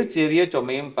ഏത് ചെറിയ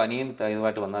ചുമയും പനിയും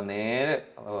ഇതുമായിട്ട് വന്നാൽ നേരെ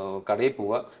കടയിൽ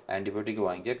പോവുക, ആൻറ്റിബയോട്ടിക്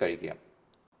വാങ്ങിക്കുക, കഴിക്കുക.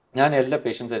 ഞാൻ എല്ലാ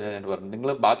പേഷ്യൻസിനായിട്ട് പറഞ്ഞു, നിങ്ങൾ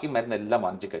ബാക്കി മരുന്നെല്ലാം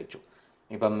വാങ്ങിച്ച് കഴിച്ചു.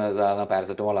 ഇപ്പം സാധാരണ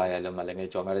പാരസെറ്റമോൾ ആയാലും അല്ലെങ്കിൽ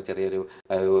ചുമയുടെ ചെറിയൊരു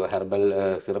ഹെർബൽ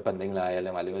സിറപ്പ് എന്തെങ്കിലും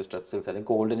ആയാലും അല്ലെങ്കിൽ സ്ട്രെപ്സിൽസ് അല്ലെങ്കിൽ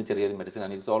കോൾഡിന് ചെറിയൊരു മെഡിസിൻ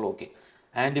ആണെങ്കിൽ ഇറ്റ്സ് ഓൾ ഓക്കെ.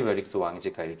 ആൻറ്റിബയോട്ടിക്സ്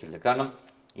വാങ്ങിച്ച് കഴിക്കില്ല. കാരണം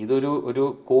ഇതൊരു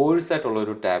കോഴ്സായിട്ടുള്ള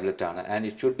ഒരു ടാബ്ലറ്റ് ആണ് and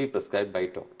it should be prescribe by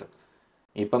doctor.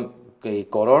 ഇപ്പം ഈ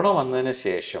കൊറോണ വന്നതിന്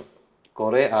ശേഷം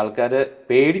കുറേ ആൾക്കാർ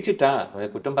പേടിച്ചിട്ടാണ്,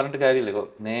 കുറ്റം പറഞ്ഞിട്ട് കാര്യമില്ല,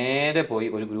 നേരെ പോയി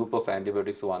ഒരു ഗ്രൂപ്പ് ഓഫ്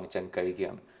ആൻറ്റിബയോട്ടിക്സ് വാങ്ങിച്ചാൽ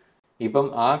കഴിക്കുകയാണ്. ഇപ്പം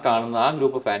കാണുന്ന ആ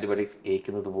ഗ്രൂപ്പ് ഓഫ് ആൻറ്റിബയോട്ടിക്സ്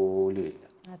ഏൽക്കുന്നത് പോലും ഇല്ല.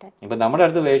 ഇപ്പം നമ്മുടെ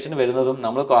അടുത്ത് പേഷ്യൻ്റ് വരുന്നതും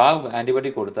നമ്മൾ ആ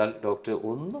ആൻറ്റിബയോട്ടിക് കൊടുത്താൽ ഡോക്ടർ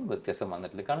ഒന്നും വ്യത്യാസം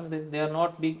വന്നിട്ടില്ല. കാരണം they are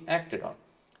not being acted on.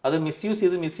 അത് മിസ്യൂസ്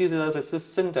ചെയ്ത്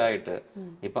റെസിസ്റ്റൻ്റ് ആയിട്ട്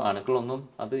ഇപ്പം അണുക്കളൊന്നും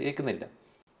അത് ഏൽക്കുന്നില്ല.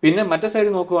 പിന്നെ മറ്റേ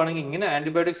സൈഡ് നോക്കുവാണെങ്കിൽ ഇങ്ങനെ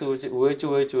ആൻറ്റിബയോട്ടിക്സ്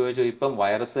ഉപയോഗിച്ച് ഇപ്പം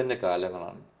വൈറസിന്റെ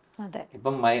കാലങ്ങളാണ്.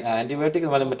 ഇപ്പം ആന്റിബയോട്ടിക്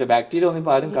മറ്റേ ബാക്ടീരിയ ഒന്നും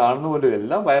ഇപ്പം ആരും കാണുന്ന പോലും,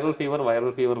 എല്ലാം വൈറൽ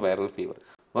ഫീവർ.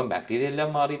 അപ്പം ബാക്ടീരിയ എല്ലാം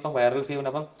മാറി ഇപ്പം വൈറൽ ഫീവർ.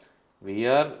 അപ്പം V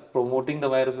R promoting the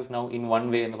viruses now in one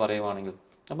way എന്ന് പറയുവാണെങ്കിൽ.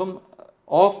 അപ്പം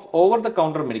ഓവർ ദ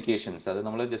കൗണ്ടർ മെഡിക്കേഷൻസ്, അത്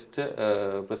നമ്മൾ ജസ്റ്റ്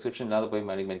പ്രിസ്ക്രിപ്ഷൻ ഇല്ലാതെ പോയി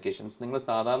മെഡിക്കേഷൻസ് നിങ്ങൾ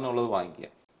സാധാരണ ഉള്ളത് വാങ്ങിക്കുക.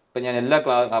 ഇപ്പം ഞാൻ എല്ലാ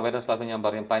അവയർനെസ് ക്ലാസ്സിലും ഞാൻ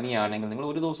പറയും, പനിയാണെങ്കിൽ നിങ്ങൾ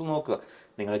ഒരു ദിവസം നോക്കുക,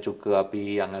 നിങ്ങൾ ചുക്ക് കാപ്പി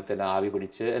അങ്ങനത്തെ എല്ലാം ആവി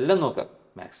പിടിച്ച് എല്ലാം നോക്കുക.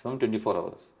 Maximum 24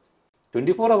 hours.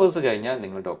 24 hours കഴിഞ്ഞാൽ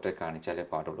നിങ്ങൾ ഡോക്ടറെ കാണിച്ചാലേ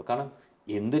പാടുള്ളൂ. കാരണം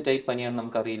എന്ത് ടൈപ്പ് പനിയാണ്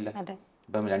നമുക്കറിയില്ല.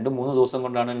 ഇപ്പം 2-3 ദിവസം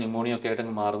കൊണ്ടാണ് ന്യൂമോണിയ ഒക്കെ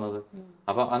ആയിട്ട് മാറുന്നത്.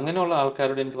 അപ്പം അങ്ങനെയുള്ള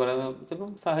ആൾക്കാരോട് എനിക്ക് പറയുന്നത്,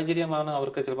 ചിലപ്പം സാഹചര്യമാണ്,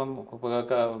 അവർക്ക് ചിലപ്പം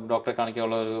ഡോക്ടറെ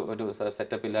കാണിക്കാനുള്ള ഒരു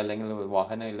സെറ്റപ്പ് ഇല്ല അല്ലെങ്കിൽ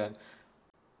വാഹനം ഇല്ല.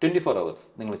 24 hours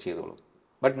നിങ്ങൾ ചെയ്തോളൂ,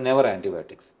 ബട്ട് നെവർ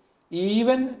ആൻറ്റിബയോട്ടിക്സ്.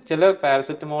 ഈവൻ ചില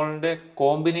പാരസെറ്റമോളിന്റെ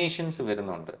കോമ്പിനേഷൻസ്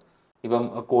വരുന്നുണ്ട്. ഇപ്പം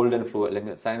കോൾഡ് ആൻഡ് ഫ്ലൂ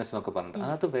അല്ലെങ്കിൽ സൈനസ് എന്നൊക്കെ പറഞ്ഞിട്ട്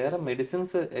അതിനകത്ത് വേറെ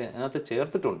മെഡിസിൻസ് അതിനകത്ത്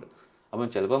ചേർത്തിട്ടുണ്ട്. അപ്പം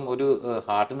ചിലപ്പം ഒരു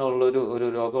ഹാർട്ടിനുള്ള ഒരു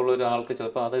രോഗമുള്ള ഒരാൾക്ക്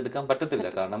ചിലപ്പോൾ അത് എടുക്കാൻ പറ്റത്തില്ല,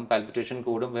 കാരണം പാൽപിറ്റേഷൻ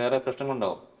കൂടും, വേറെ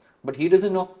പ്രശ്നങ്ങളുണ്ടാവും. But he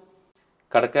doesn't no.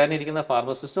 കടക്കാരനിരിക്കുന്ന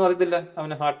ഫാർമസിസ്റ്റും അറിയത്തില്ല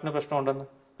അവന് ഹാർട്ടിന് പ്രശ്നമുണ്ടെന്ന്.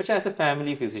 പക്ഷെ as A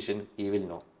family physician he will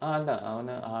know, അല്ല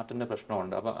അവന് ഹാർട്ടിന്റെ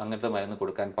പ്രശ്നമുണ്ട്, അപ്പം അങ്ങനത്തെ മരുന്ന്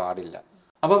കൊടുക്കാൻ പാടില്ല.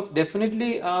 അപ്പം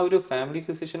ഡെഫിനറ്റ്ലി ആ ഒരു ഫാമിലി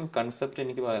ഫിസിഷ്യൻ കൺസെപ്റ്റ്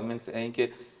എനിക്ക്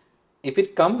if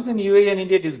it comes in UAE and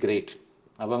India it is great.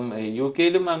 അപ്പം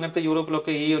UK-യിലും അങ്ങനത്തെ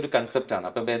യൂറോപ്പിലൊക്കെ ഈ ഒരു കൺസെപ്റ്റാണ്.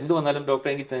 അപ്പം എന്ത് വന്നാലും ഡോക്ടർ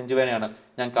എനിക്ക് നെഞ്ചുവേദനയാണ്,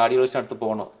 ഞാൻ കാർഡിയോളജിസ്റ്റ് അടുത്ത്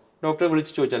പോകണോ, ഡോക്ടറെ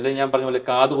വിളിച്ച് ചോദിച്ചു. അല്ലെങ്കിൽ ഞാൻ പറഞ്ഞ പോലെ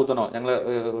കാത് കുത്തണോ, ഞങ്ങൾ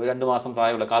 2 മാസം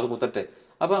പ്രായമുള്ള കാത് കുത്തട്ടെ.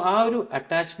 അപ്പം ആ ഒരു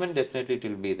attachment definitely it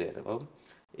will be there. അപ്പം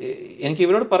എനിക്ക്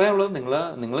ഇവരോട് പറയാനുള്ളത്,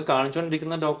 നിങ്ങൾ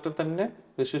കാണിച്ചുകൊണ്ടിരിക്കുന്ന ഡോക്ടറെ തന്നെ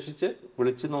വിശ്വസിച്ച്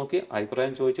വിളിച്ച് നോക്കി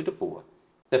അഭിപ്രായം ചോദിച്ചിട്ട് പോവുക.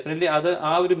 ഡെഫിനറ്റ്ലി അത്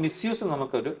ആ ഒരു മിസ്യൂസ്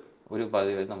ഒരു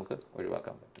പതിവ് നമുക്ക്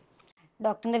ഒഴിവാക്കാൻ പറ്റും.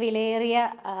 ഡോക്ടറിൻ്റെ വിലയേറിയ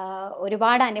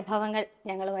ഒരുപാട് അനുഭവങ്ങൾ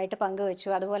ഞങ്ങളുമായിട്ട് പങ്കുവച്ചു.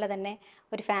 അതുപോലെ തന്നെ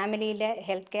ഒരു ഫാമിലിയിലെ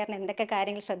ഹെൽത്ത് കെയറിന് എന്തൊക്കെ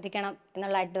കാര്യങ്ങൾ ശ്രദ്ധിക്കണം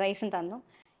എന്നുള്ള അഡ്വൈസും തന്നു.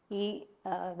 ഈ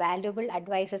വാല്യുബിൾ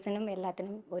അഡ്വൈസസിനും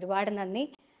എല്ലാത്തിനും ഒരുപാട് നന്ദി.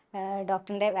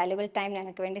 ഡോക്ടറിൻ്റെ വാല്യുബിൾ ടൈം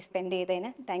ഞങ്ങൾക്ക് വേണ്ടി സ്പെൻഡ്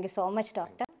ചെയ്തതിന് thank you so much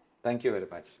doctor. Thank you very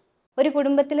much. ഒരു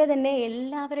കുടുംബത്തിലെ തന്നെ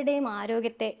എല്ലാവരുടെയും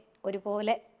ആരോഗ്യത്തെ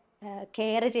ഒരുപോലെ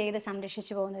കെയർ ചെയ്ത്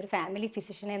സംരക്ഷിച്ചു പോകുന്ന ഒരു ഫാമിലി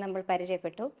ഫിസിഷ്യനെ നമ്മൾ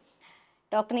പരിചയപ്പെട്ടു.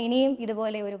 ഡോക്ടറിന് ഇനിയും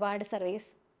ഇതുപോലെ ഒരുപാട് സർവീസ്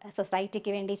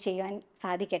സൊസൈറ്റിക്ക് വേണ്ടി ചെയ്യുവാൻ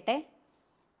സാധിക്കട്ടെ.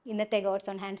 ഇന്നത്തെ ഗോഡ്സ്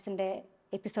ഓൺ ഹാൻഡ്സിൻ്റെ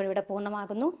എപ്പിസോഡ് ഇവിടെ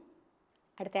പൂർണ്ണമാകുന്നു.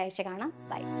 അടുത്ത ആഴ്ച കാണാം.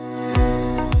 ബൈ.